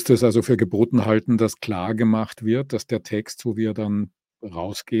 Würdest du es also für geboten halten, dass klar gemacht wird, dass der Text, so wie er dann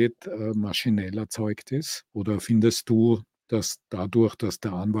rausgeht, maschinell erzeugt ist? Oder findest du, dass dadurch, dass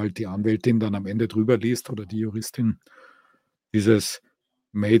der Anwalt, die Anwältin dann am Ende drüber liest oder die Juristin, dieses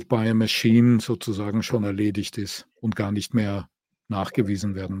Made by a Machine sozusagen schon erledigt ist und gar nicht mehr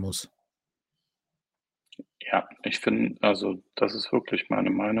nachgewiesen werden muss? Ja, ich finde, also das ist wirklich meine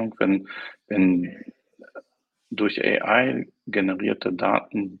Meinung, wenn durch AI generierte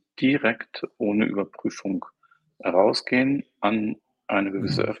Daten direkt ohne Überprüfung rausgehen an eine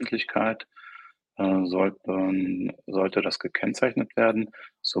gewisse Mhm. Öffentlichkeit, sollte das gekennzeichnet werden.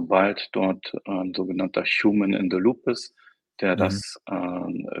 Sobald dort ein sogenannter Human in the Loop ist, der Mhm. das,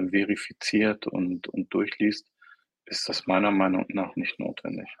 verifiziert und durchliest, ist das meiner Meinung nach nicht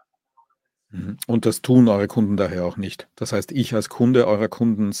notwendig. Mhm. Und das tun eure Kunden daher auch nicht. Das heißt, ich als Kunde eurer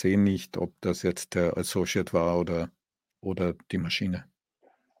Kunden sehe nicht, ob das jetzt der Associate war oder die Maschine.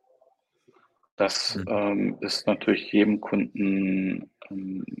 Das, Mhm. ist natürlich jedem Kunden,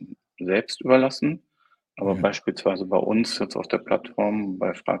 selbst überlassen, aber Ja. beispielsweise bei uns jetzt auf der Plattform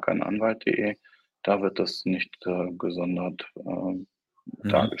bei frageinanwalt.de, da wird das nicht, gesondert,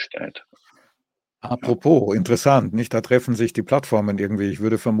 Mhm. dargestellt. Ja. Apropos, interessant, nicht? Da treffen sich die Plattformen irgendwie. Ich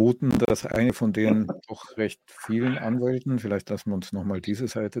würde vermuten, dass eine von den doch recht vielen Anwälten, vielleicht lassen wir uns noch mal diese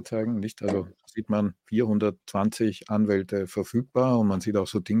Seite zeigen, nicht? Also sieht man 420 Anwälte verfügbar und man sieht auch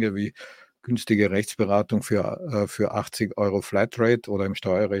so Dinge wie günstige Rechtsberatung für 80 € Flatrate oder im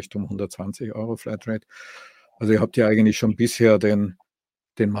Steuerrecht um 120 € Flatrate. Also ihr habt ja eigentlich schon bisher den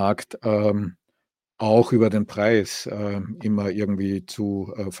Markt auch über den Preis, immer irgendwie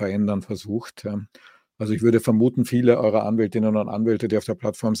zu, verändern versucht, ja. Also, ich würde vermuten, viele eurer Anwältinnen und Anwälte, die auf der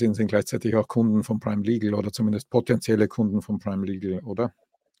Plattform sind gleichzeitig auch Kunden von Prime Legal oder zumindest potenzielle Kunden von Prime Legal, oder?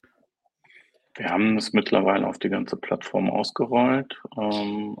 Wir haben es mittlerweile auf die ganze Plattform ausgerollt.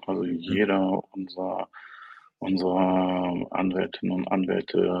 Also Mhm, jeder unserer Anwältinnen und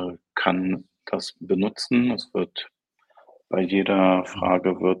Anwälte kann das benutzen. Es wird bei jeder mhm,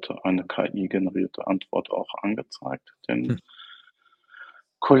 Frage wird eine KI-generierte Antwort auch angezeigt hm, den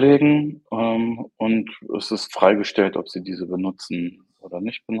Kollegen, und es ist freigestellt, ob sie diese benutzen oder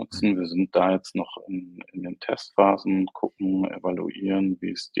nicht mhm, benutzen. Wir sind da jetzt noch in den Testphasen, gucken, evaluieren,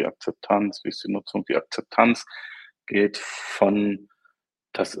 wie ist die Akzeptanz, wie ist die Nutzung. Die Akzeptanz geht von: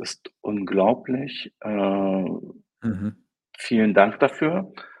 „Das ist unglaublich, mhm, vielen Dank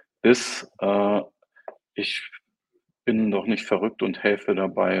dafür“, bis, „Ich bin doch nicht verrückt und helfe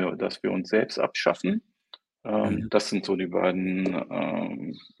dabei, dass wir uns selbst abschaffen.“ mhm, Das sind so die beiden,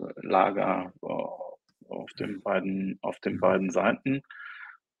 Lager, auf den mhm, beiden Seiten.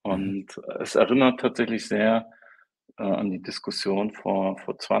 mhm, Und es erinnert tatsächlich sehr, an die Diskussion vor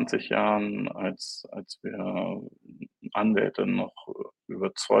 20 Jahren, als wir Anwälte noch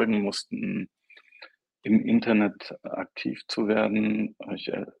überzeugen mussten, im Internet aktiv zu werden.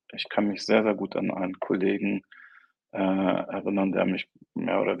 Ich kann mich sehr, sehr gut an einen Kollegen, erinnern, der mich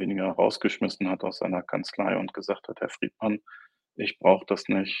mehr oder weniger rausgeschmissen hat aus seiner Kanzlei und gesagt hat: „Herr Friedmann, ich brauche das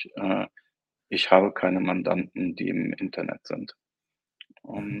nicht. Ich habe keine Mandanten, die im Internet sind.“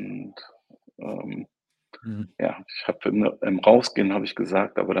 mhm, Und, ähm, mhm, ja, ich habe im Rausgehen habe ich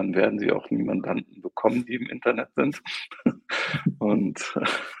gesagt: „Aber dann werden Sie auch nie Mandanten bekommen, die im Internet sind.“ Und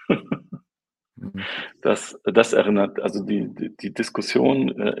mhm, das erinnert, also die Diskussion,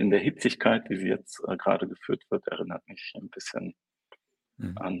 in der Hitzigkeit, wie sie jetzt, grade geführt wird, erinnert mich ein bisschen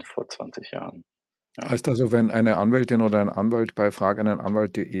mhm. an vor 20 Jahren. Ja. Heißt also, wenn eine Anwältin oder ein Anwalt bei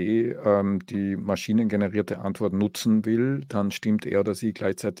frageinenanwalt.de, die maschinengenerierte Antwort nutzen will, dann stimmt er oder sie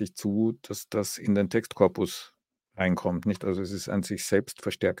gleichzeitig zu, dass das in den Textkorpus reinkommt, nicht? Also, es ist ein sich selbst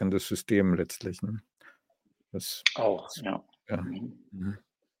verstärkendes System letztlich, ne? Das Auch, das ja. ja. Mhm. Mhm.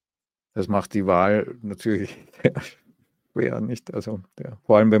 Das macht die Wahl natürlich sehr schwer, nicht? Also, ja,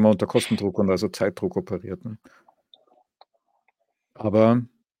 vor allem, wenn man unter Kostendruck und also Zeitdruck operiert, ne? Aber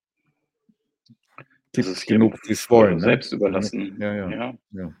Es ist gibt jedem genug, die's wollen, ne? selbst Also, nicht überlassen, ja, ja, ja.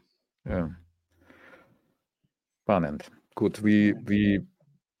 ja, ja. Spannend. Gut, Ja.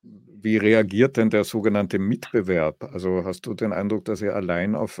 wie reagiert denn der sogenannte Mitbewerb? Also, hast du den Eindruck, dass ihr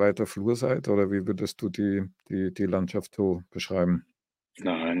allein auf weiter Flur seid oder wie würdest du die Landschaft so beschreiben?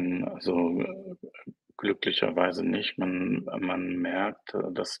 Nein, also, glücklicherweise nicht. Man merkt,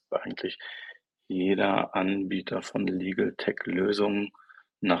 dass eigentlich jeder Anbieter von Legal Tech-Lösungen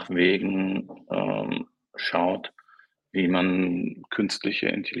nach Wegen, schaut, wie man künstliche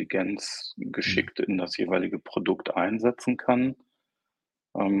Intelligenz Mhm. geschickt in das jeweilige Produkt einsetzen kann.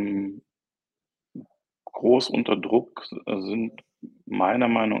 Ähm, Groß unter Druck sind meiner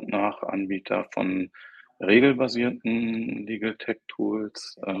Meinung nach Anbieter von regelbasierten Legal Tech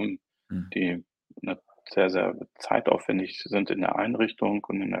Tools, Mhm. die ne, sehr, sehr zeitaufwendig sind in der Einrichtung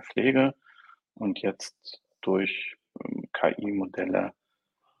und in der Pflege und jetzt durch, KI-Modelle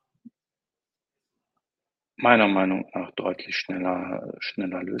meiner Meinung nach deutlich schneller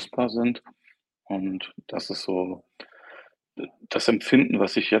lösbar sind. Und das ist so das Empfinden,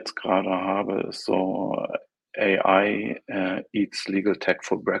 was ich jetzt gerade habe, ist so AI, eats legal tech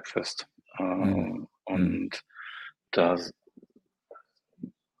for breakfast. Mhm. Mhm. Und da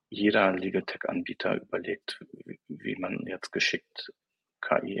jeder Legal Tech-Anbieter überlegt, wie man jetzt geschickt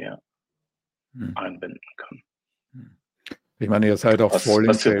KI Mhm. einbinden kann. Mhm. Ich meine, ihr seid auch Was voll im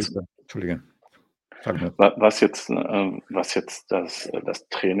was Feld. jetzt Entschuldige, sag nur. was jetzt das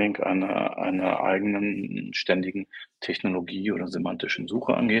Training einer eigenen ständigen Technologie oder semantischen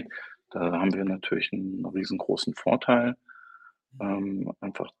Suche angeht, da haben wir natürlich einen riesengroßen Vorteil,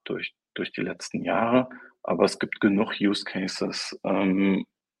 einfach durch die letzten Jahre. Aber es gibt genug Use Cases,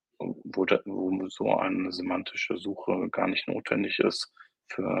 wo so eine semantische Suche gar nicht notwendig ist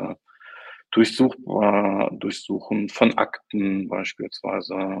für Durchsuchen von Akten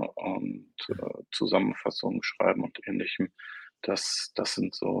beispielsweise und, Zusammenfassungen schreiben und Ähnlichem. Das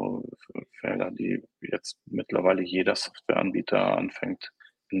sind so Felder, die jetzt mittlerweile jeder Softwareanbieter anfängt,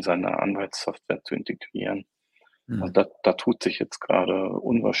 in seine Anwaltssoftware zu integrieren. Also, Mhm. da tut sich jetzt gerade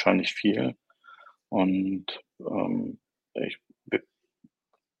unwahrscheinlich viel und, ich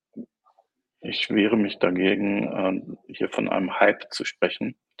ich wehre mich dagegen, hier von einem Hype zu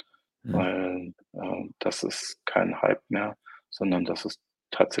sprechen, Mhm. weil, das ist kein Hype mehr, sondern das ist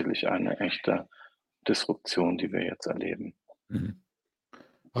tatsächlich eine echte Disruption, die wir jetzt erleben. Mhm.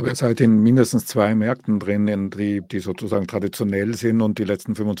 Aber ihr seid in mindestens 2 Märkten drin, die sozusagen traditionell sind und die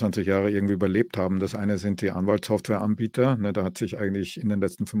letzten 25 Jahre irgendwie überlebt haben. Das eine sind die Anwaltssoftwareanbieter, ne, da hat sich eigentlich in den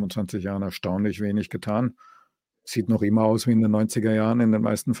letzten 25 Jahren erstaunlich wenig getan. Sieht noch immer aus wie in den 90er Jahren in den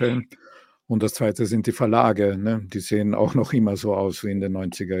meisten Fällen. Und das zweite sind die Verlage, ne? Die sehen auch noch immer so aus wie in den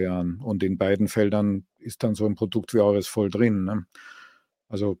 90er Jahren. Und in beiden Feldern ist dann so ein Produkt wie eures voll drin, ne?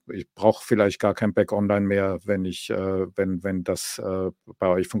 Also, ich brauche vielleicht gar kein Back Online mehr, wenn das, bei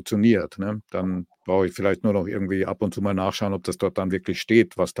euch funktioniert, ne? Dann brauche ich vielleicht nur noch irgendwie ab und zu mal nachschauen, ob das dort dann wirklich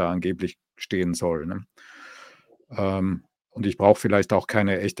steht, was da angeblich stehen soll, ne? Und ich brauche vielleicht auch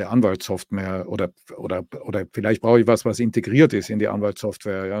keine echte Anwaltssoftware oder vielleicht brauche ich was, was integriert ist in die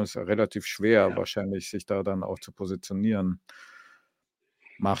Anwaltssoftware, ja? Ist ja relativ schwer Ja. wahrscheinlich, sich da dann auch zu positionieren.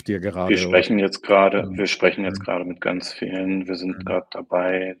 Macht ihr Wir gerade oder sprechen jetzt gerade mhm, wir sprechen jetzt mhm, gerade mit ganz vielen. Wir sind mhm, gerade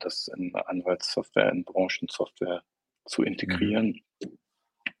dabei, das in Anwaltssoftware, in Branchensoftware zu mhm, integrieren,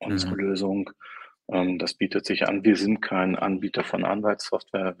 unsere mhm, Lösung. Das bietet sich an. Wir sind kein Anbieter von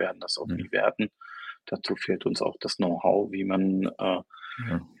Anwaltssoftware, werden das auch mhm, nie werden. Dazu fehlt uns auch das Know-how,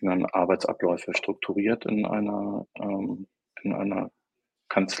 ja, wie man Arbeitsabläufe strukturiert in einer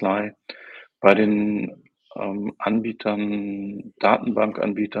Kanzlei. Bei den, Datenbankanbietern,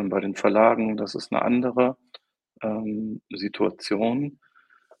 bei den Verlagen, das ist eine andere, Situation,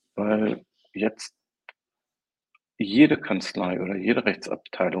 weil jetzt jede Kanzlei oder jede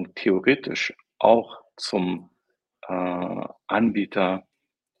Rechtsabteilung theoretisch auch zum, Anbieter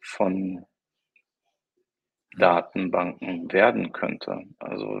von Datenbanken werden könnte.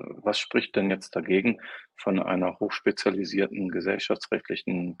 Also, was spricht denn jetzt dagegen, von einer hochspezialisierten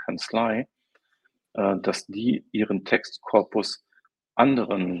gesellschaftsrechtlichen Kanzlei, dass die ihren Textkorpus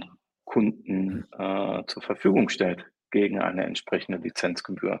anderen mhm, Kunden, zur Verfügung stellt gegen eine entsprechende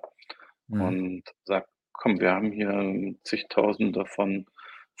Lizenzgebühr mhm, und sagt: „Komm, wir haben hier Zigtausende von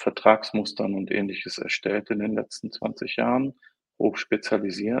Vertragsmustern und Ähnliches erstellt in den letzten 20 Jahren,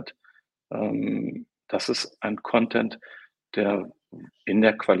 hochspezialisiert. Das ist ein Content, der in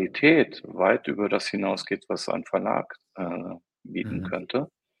der Qualität weit über das hinausgeht, was ein Verlag, bieten mhm, könnte.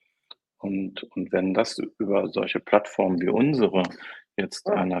 Und wenn das über solche Plattformen wie unsere jetzt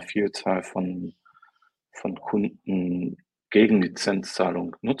einer Vielzahl von Kunden gegen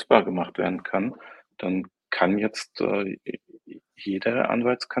Lizenzzahlung nutzbar gemacht werden kann, dann kann jetzt, jede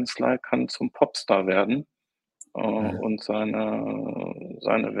Anwaltskanzlei kann zum Popstar werden Mhm. und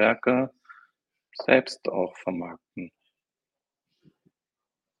seine Werke selbst auch vermarkten.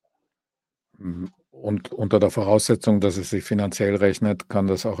 Und unter der Voraussetzung, dass es sich finanziell rechnet, kann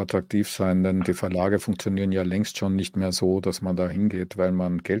das auch attraktiv sein, denn die Verlage funktionieren ja längst schon nicht mehr so, dass man da hingeht, weil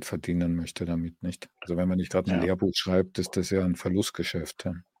man Geld verdienen möchte damit, nicht? Also, wenn man nicht gerade ein Ja, Lehrbuch schreibt, ist das ja ein Verlustgeschäft,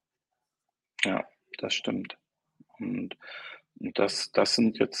 ja. ja, das stimmt. Und das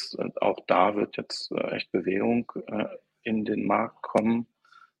sind jetzt auch da wird jetzt, echt Bewegung, in den Markt kommen,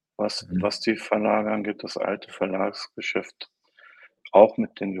 Mhm. was die Verlage angeht. Das alte Verlagsgeschäft, auch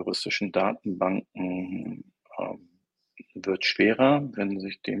mit den juristischen Datenbanken, wird schwerer, wenn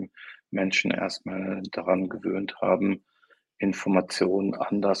sich die Menschen erstmal daran gewöhnt haben, Informationen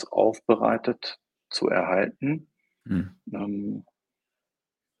anders aufbereitet zu erhalten. Mhm. Ähm,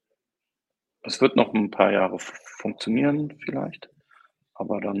 Es wird noch ein paar Jahre funktionieren vielleicht,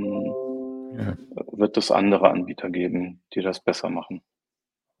 aber dann Ja, wird es andere Anbieter geben, die das besser machen.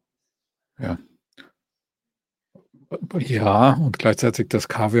 ja. Ja, und gleichzeitig das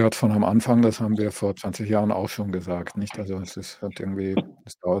Kaviar von am Anfang, das haben wir vor 20 Jahren auch schon gesagt, nicht? Also, es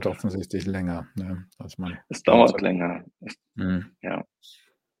dauert offensichtlich länger, ne, als man Es dauert derzeit. länger. Mhm. Ja,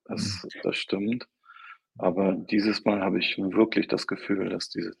 Mhm. das stimmt. Aber dieses Mal habe ich wirklich das Gefühl, dass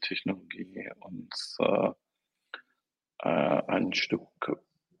diese Technologie uns, ein Stück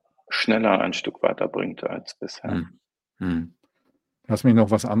schneller ein Stück weiterbringt als bisher. Mhm. Mhm. Lass mich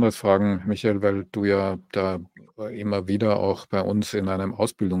noch was anderes fragen, Michael, weil du ja da immer wieder auch bei uns in einem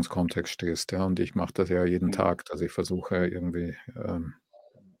Ausbildungskontext stehst, ja, und ich mache das ja jeden Mhm. Tag, dass ich versuche irgendwie,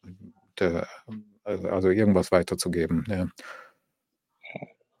 der also irgendwas weiterzugeben, ja.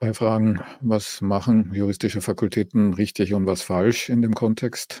 Bei Fragen, was machen juristische Fakultäten richtig und was falsch in dem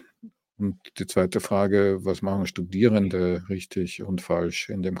Kontext? Und die zweite Frage, was machen Studierende richtig und falsch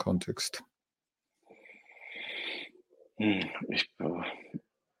in dem Kontext? Hm, ich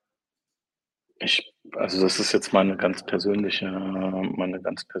also, das ist jetzt meine ganz persönliche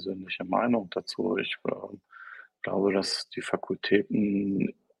Meinung dazu. Ich, glaube, dass die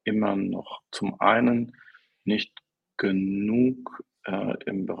Fakultäten immer noch zum einen nicht genug,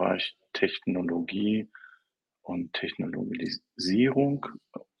 im Bereich Technologie und Technologisierung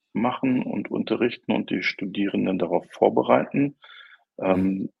machen und unterrichten und die Studierenden darauf vorbereiten,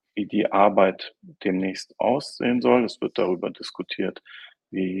 Mhm, wie die Arbeit demnächst aussehen soll. Es wird darüber diskutiert,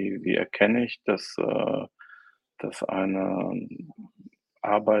 wie erkenne ich, dass eine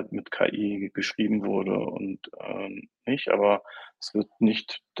Arbeit mit KI geschrieben wurde und, nicht, aber es wird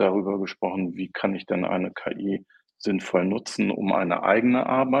nicht darüber gesprochen, wie kann ich denn eine KI sinnvoll nutzen, um eine eigene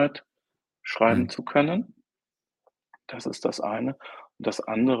Arbeit schreiben mhm, zu können. Das ist das eine. Und das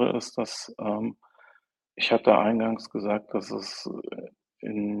andere ist, dass, ich hatte eingangs gesagt, dass es,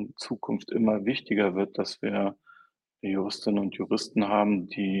 in Zukunft immer wichtiger wird, dass wir Juristinnen und Juristen haben,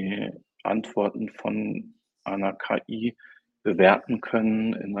 die Antworten von einer KI bewerten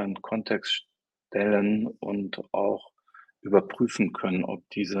können, in einen Kontext stellen und auch überprüfen können, ob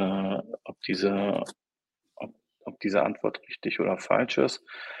ob diese Antwort richtig oder falsch ist.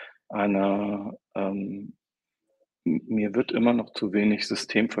 Eine, mir wird immer noch zu wenig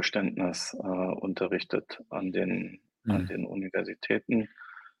Systemverständnis, unterrichtet an mhm. den Universitäten.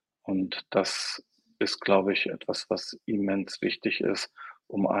 Und das ist, glaube ich, etwas, was immens wichtig ist,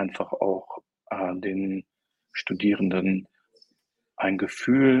 um einfach auch, den Studierenden ein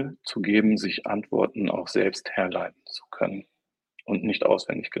Gefühl zu geben, sich Antworten auch selbst herleiten zu können und nicht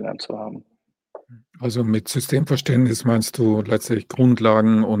auswendig gelernt zu haben. Also, mit Systemverständnis meinst du letztlich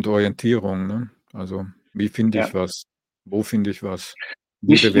Grundlagen und Orientierung, ne? Also, wie finde Ja. ich was? Wo finde ich was?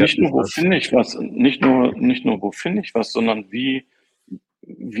 Wie bewerte Nicht ich nur, wo was? finde ich was, nicht nur, wo finde ich was, sondern wie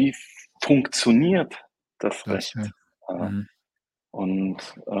funktioniert das Das, ja. Recht? Äh, Mhm, und,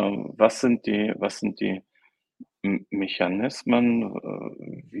 was sind die Mechanismen,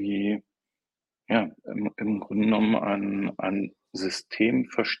 wie, ja, im Grunde genommen ein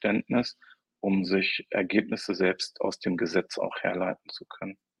Systemverständnis, um sich Ergebnisse selbst aus dem Gesetz auch herleiten zu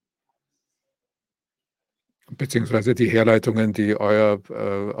können. beziehungsweise die Herleitungen, die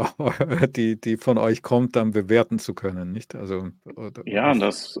die von euch kommt, dann bewerten zu können, nicht? Also, oder Ja, auf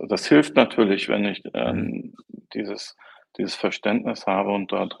das hilft natürlich, wenn ich, mhm, dieses Verständnis habe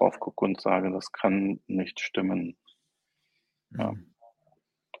und da drauf gucke und sage: „Das kann nicht stimmen." Ja. mhm.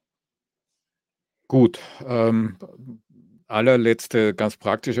 Gut, allerletzte ganz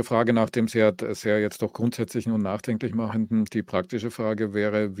praktische Frage, nachdem Sie ja sehr jetzt doch grundsätzlichen und nachdenklich machenden. Die praktische Frage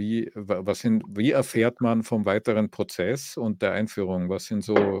wäre, wie erfährt man vom weiteren Prozess und der Einführung? Was sind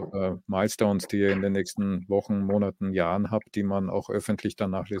so, Milestones, die ihr in den nächsten Wochen, Monaten, Jahren habt, die man auch öffentlich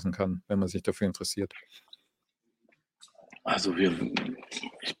dann nachlesen kann, wenn man sich dafür interessiert? Also,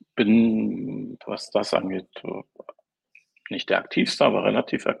 ich bin, was das angeht, nicht der Aktivste, aber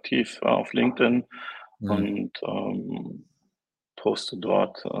relativ aktiv auf LinkedIn Mhm. und, poste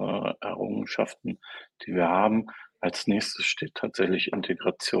dort, Errungenschaften, die wir haben. Als Nächstes steht tatsächlich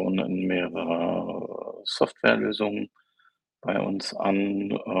Integration in mehrere Softwarelösungen bei uns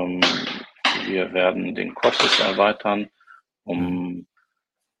an. Wir werden den Corpus erweitern, Mhm. um,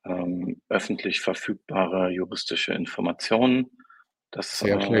 öffentlich verfügbare juristische Informationen. Das,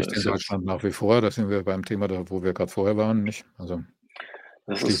 Sehr schlecht in ist jetzt Deutschland nach wie vor. Da sind wir beim Thema, da wo wir grad vorher waren, nicht? Also,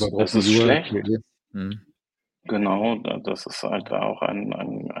 Stichwort das ist schlecht. openjur.de. Mhm. Genau, das ist halt auch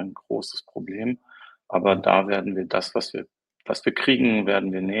ein großes Problem. Aber Mhm. da werden wir das, was wir kriegen,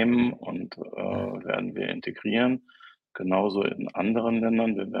 werden wir nehmen und, Mhm. werden wir integrieren. Genauso in anderen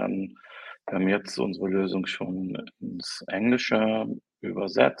Ländern. Wir haben jetzt unsere Lösung schon ins Englische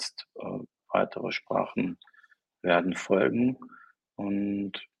übersetzt. Weitere Sprachen werden folgen.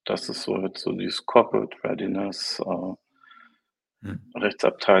 Und das ist so jetzt so dieses Corporate Readiness, Mhm.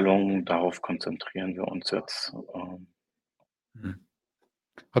 Rechtsabteilung, darauf konzentrieren wir uns jetzt. Mhm.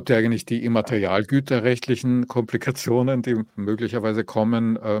 Habt ihr eigentlich die immaterialgüterrechtlichen Komplikationen, die möglicherweise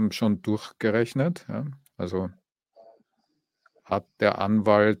kommen, schon durchgerechnet? Ja? Also, hat der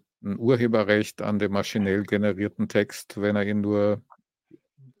Anwalt 'n Urheberrecht an dem maschinell generierten Text, wenn er ihn nur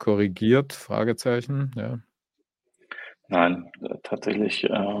korrigiert? Fragezeichen, ja. Nein, tatsächlich,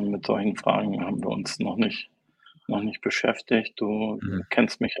 mit solchen Fragen haben wir uns noch nicht beschäftigt. Du Mhm.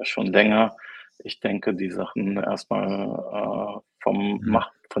 kennst mich ja schon länger. Ich denke, die Sachen erstmal Mhm.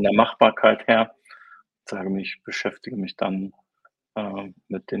 von der Machbarkeit her, beschäftige mich dann,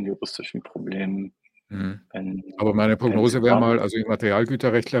 mit den juristischen Problemen, Mhm. wenn Aber meine wenn sie Prognose wäre dran mal, also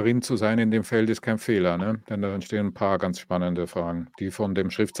Immaterialgüterrechtlerin zu sein in dem Feld ist kein Fehler, ne? Denn da entstehen 'n paar ganz spannende Fragen. Die von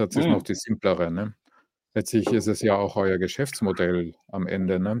dem Schriftsatz ist noch mhm, die simplere, ne? Letztlich ist es ja auch euer Geschäftsmodell am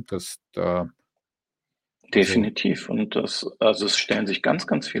Ende, ne? Das da also definitiv. Und also, es stellen sich ganz,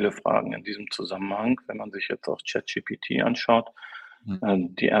 ganz viele Fragen in diesem Zusammenhang, wenn man sich jetzt auch ChatGPT anschaut. mhm,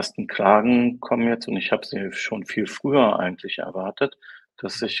 Die ersten Klagen kommen jetzt und ich habe sie schon viel früher eigentlich erwartet,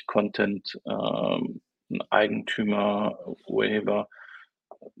 dass sich Content, 'n Eigentümer, Urheber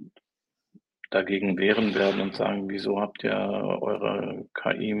dagegen wehren werden und sagen: „Wieso habt ihr eure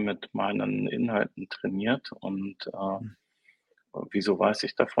KI mit meinen Inhalten trainiert und, mhm, wieso weiß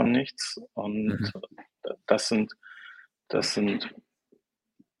ich davon nichts?“ mhm, Und das sind das sind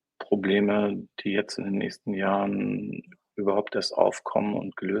Probleme, die jetzt in den nächsten Jahren überhaupt erst aufkommen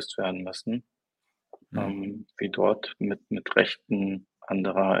und gelöst werden müssen. mhm. Wie dort mit Rechten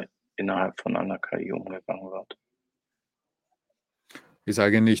anderer innerhalb von einer KI umgegangen wird. Ist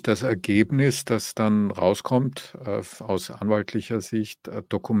eigentlich das Ergebnis, das dann rauskommt, aus anwaltlicher Sicht,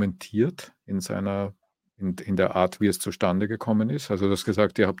 dokumentiert in der Art, wie es zustande gekommen ist? Also, du hast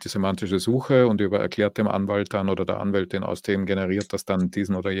gesagt, ihr habt die semantische Suche und ihr erklärt dem Anwalt dann oder der Anwältin, aus dem generiert das dann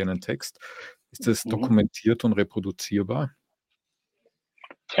diesen oder jenen Text. Ist das Mhm. dokumentiert und reproduzierbar?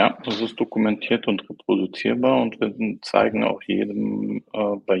 Ja, das ist dokumentiert und reproduzierbar und wir Mhm, zeigen auch jedem,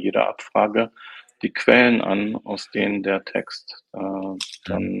 bei jeder Abfrage die Quellen an, aus denen der Text,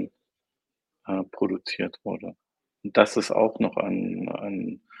 mhm, dann, produziert wurde. Und das ist auch noch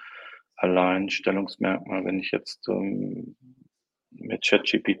ein Alleinstellungsmerkmal, wenn ich jetzt, mir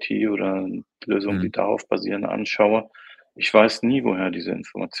ChatGPT oder Lösungen, die mhm. darauf basieren, anschaue. Ich weiß nie, woher diese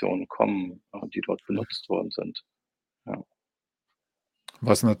Informationen kommen, die dort benutzt worden sind. Ja.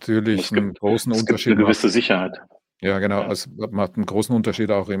 Was Und natürlich 'n großen es gibt Unterschied eine macht. gewisse Sicherheit. Ja, genau. Ja, Es macht 'n großen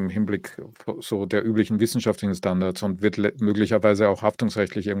Unterschied auch im Hinblick so der üblichen wissenschaftlichen Standards und wird möglicherweise auch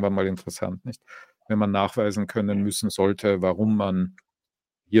haftungsrechtlich irgendwann mal interessant, nicht? Wenn man nachweisen können müssen sollte, warum man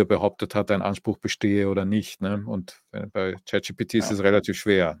hier behauptet hat, ein Anspruch bestehe oder nicht, ne? Und, bei ChatGPT ist ja, es relativ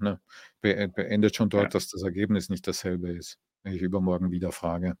schwer, ne? Beendet schon ja, dort, dass das Ergebnis nicht dasselbe ist, wenn ich übermorgen wieder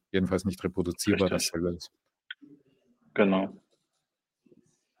frage. Jedenfalls nicht reproduzierbar richtig. dasselbe ist. Genau,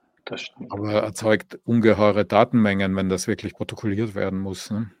 das stimmt. Aber erzeugt ungeheure Datenmengen, wenn das wirklich protokolliert werden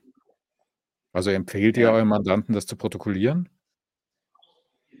muss, ne? Also, empfehlt ihr Ja, eurem Mandanten, das zu protokollieren?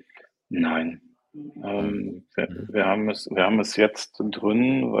 nein. Nein. Mhm. Wir haben es jetzt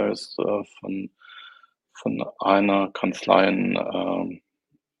drin, weil es, von einer Kanzlei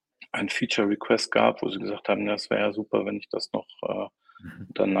ein Feature Request gab, wo sie gesagt haben: „Ja, es wäre ja super, wenn ich das noch, Mhm.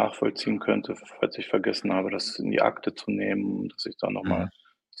 dann nachvollziehen könnte, falls ich vergessen habe, das in die Akte zu nehmen, dass ich da noch Mhm. mal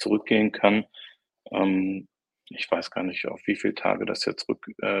zurückgehen kann.“ Ähm, Ich weiß gar nicht, auf wie viele Tage das jetzt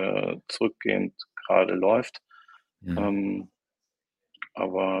zurückgehend gerade läuft. Mhm. Ähm,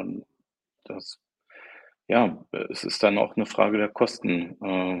 aber das es ist dann auch eine Frage der Kosten,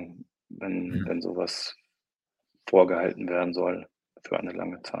 Mhm. wenn sowas vorgehalten werden soll für eine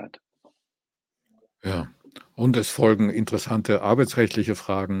lange Zeit. Ja. Und es folgen interessante arbeitsrechtliche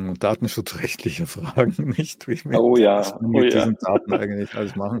Fragen, datenschutzrechtliche Fragen, nicht, Oh was ja, man oh mit ja. diesen Daten eigentlich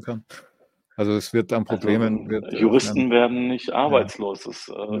alles machen kann. Also, es wird an Also, Problemen wird eröffnen. Juristen werden nicht Ja, arbeitslos. Es,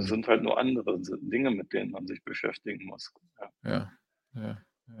 ja, sind halt nur andere Dinge, mit denen man sich beschäftigen muss. Ja. ja, ja,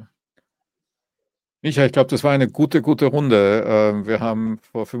 ja. Micha, ich glaube, das war eine gute Runde. Wir haben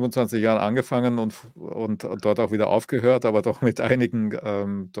vor 25 Jahren angefangen und dort auch wieder aufgehört, aber doch mit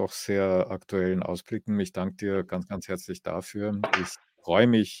einigen, doch sehr aktuellen Ausblicken. Ich danke dir ganz herzlich dafür. Ich freue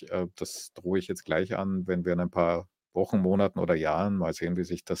mich, das drohe ich jetzt gleich an, wenn wir in ein paar Wochen, Monaten oder Jahren mal sehen, wie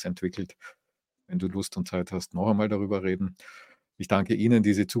sich das entwickelt, wenn du Lust und Zeit hast, noch einmal darüber reden. Ich danke Ihnen,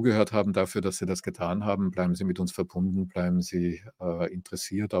 die Sie zugehört haben, dafür, dass Sie das getan haben. Bleiben Sie mit uns verbunden, bleiben Sie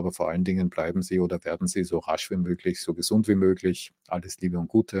interessiert, aber vor allen Dingen bleiben Sie oder werden Sie so rasch wie möglich, so gesund wie möglich. Alles Liebe und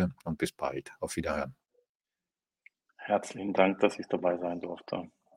Gute und bis bald. Auf Wiederhören. Herzlichen Dank, dass ich dabei sein durfte.